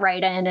listeners, that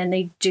write in, and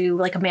they do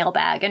like a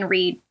mailbag and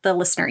read the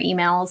listener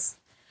emails.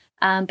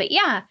 But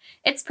yeah,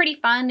 it's pretty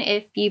fun.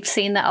 If you've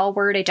seen the L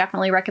Word, I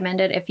definitely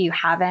recommend it. If you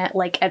haven't,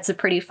 like, it's a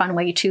pretty fun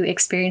way to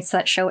experience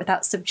that show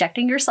without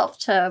subjecting yourself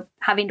to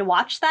having to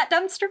watch that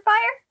dumpster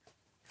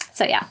fire.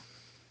 So yeah,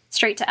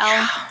 Straight to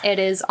L. It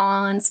is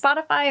on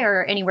Spotify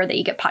or anywhere that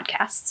you get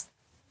podcasts.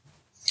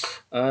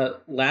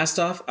 Last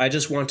off, I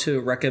just want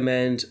to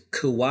recommend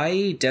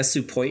Kawaii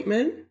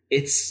Disappointment.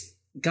 It's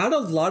got a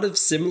lot of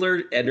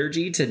similar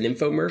energy to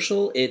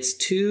Nymphomercial. It's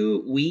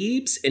 2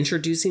 weebs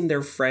introducing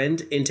their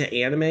friend into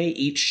anime.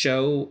 Each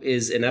show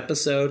is an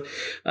episode.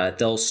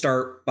 They'll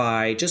start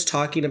by just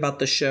talking about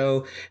the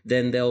show.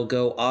 Then they'll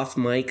go off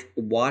mic,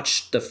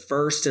 watch the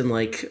first and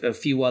like a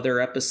few other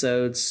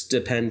episodes,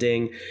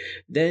 depending.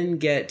 Then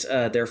get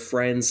their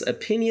friend's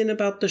opinion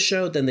about the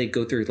show. Then they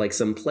go through like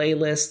some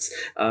playlists.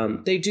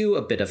 They do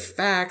a bit of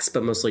facts,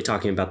 but mostly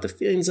talking about the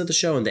feelings of the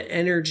show and the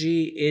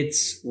energy.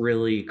 It's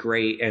really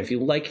great. And if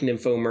you like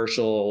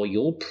Nymphomercial,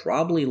 you'll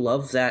probably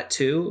love that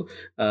too.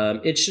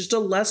 It's just a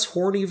less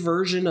horny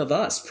version of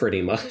us,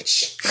 pretty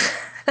much.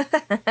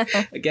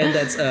 Again,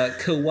 that's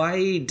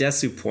Kawaii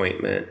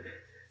Disappointment.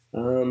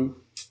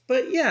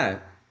 But yeah,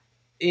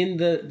 in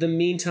the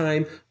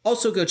meantime,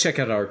 also go check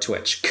out our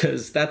Twitch,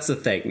 because that's the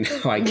thing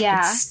now, I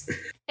guess.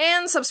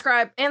 And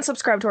subscribe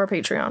to our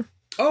Patreon.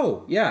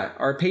 Oh, yeah,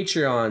 our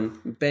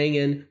Patreon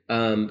banging.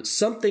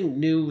 Something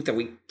new that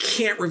we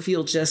can't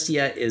reveal just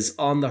yet is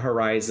on the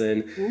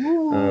horizon.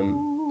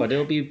 But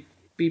it'll be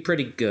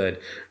pretty good.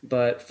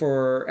 But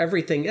for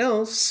everything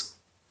else,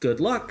 good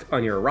luck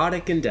on your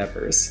erotic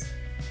endeavors.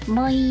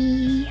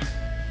 Bye.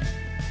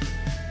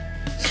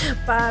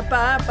 Bye,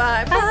 bye,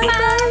 bye, bye,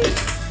 bye.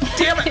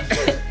 Damn it!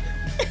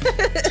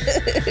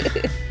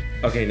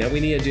 Okay, now we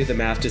need to do the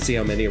math to see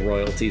how many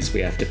royalties we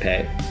have to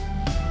pay.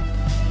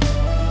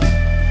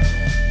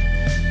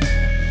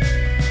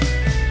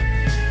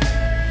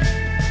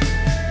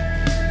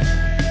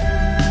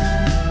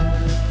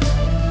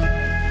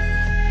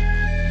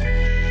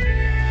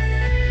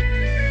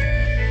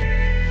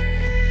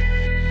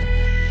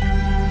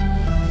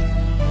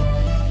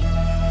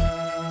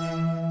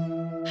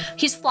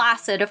 He's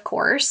flaccid, of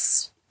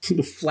course.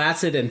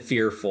 Flaccid and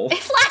fearful.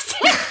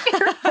 Flaccid and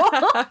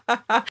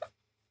fearful.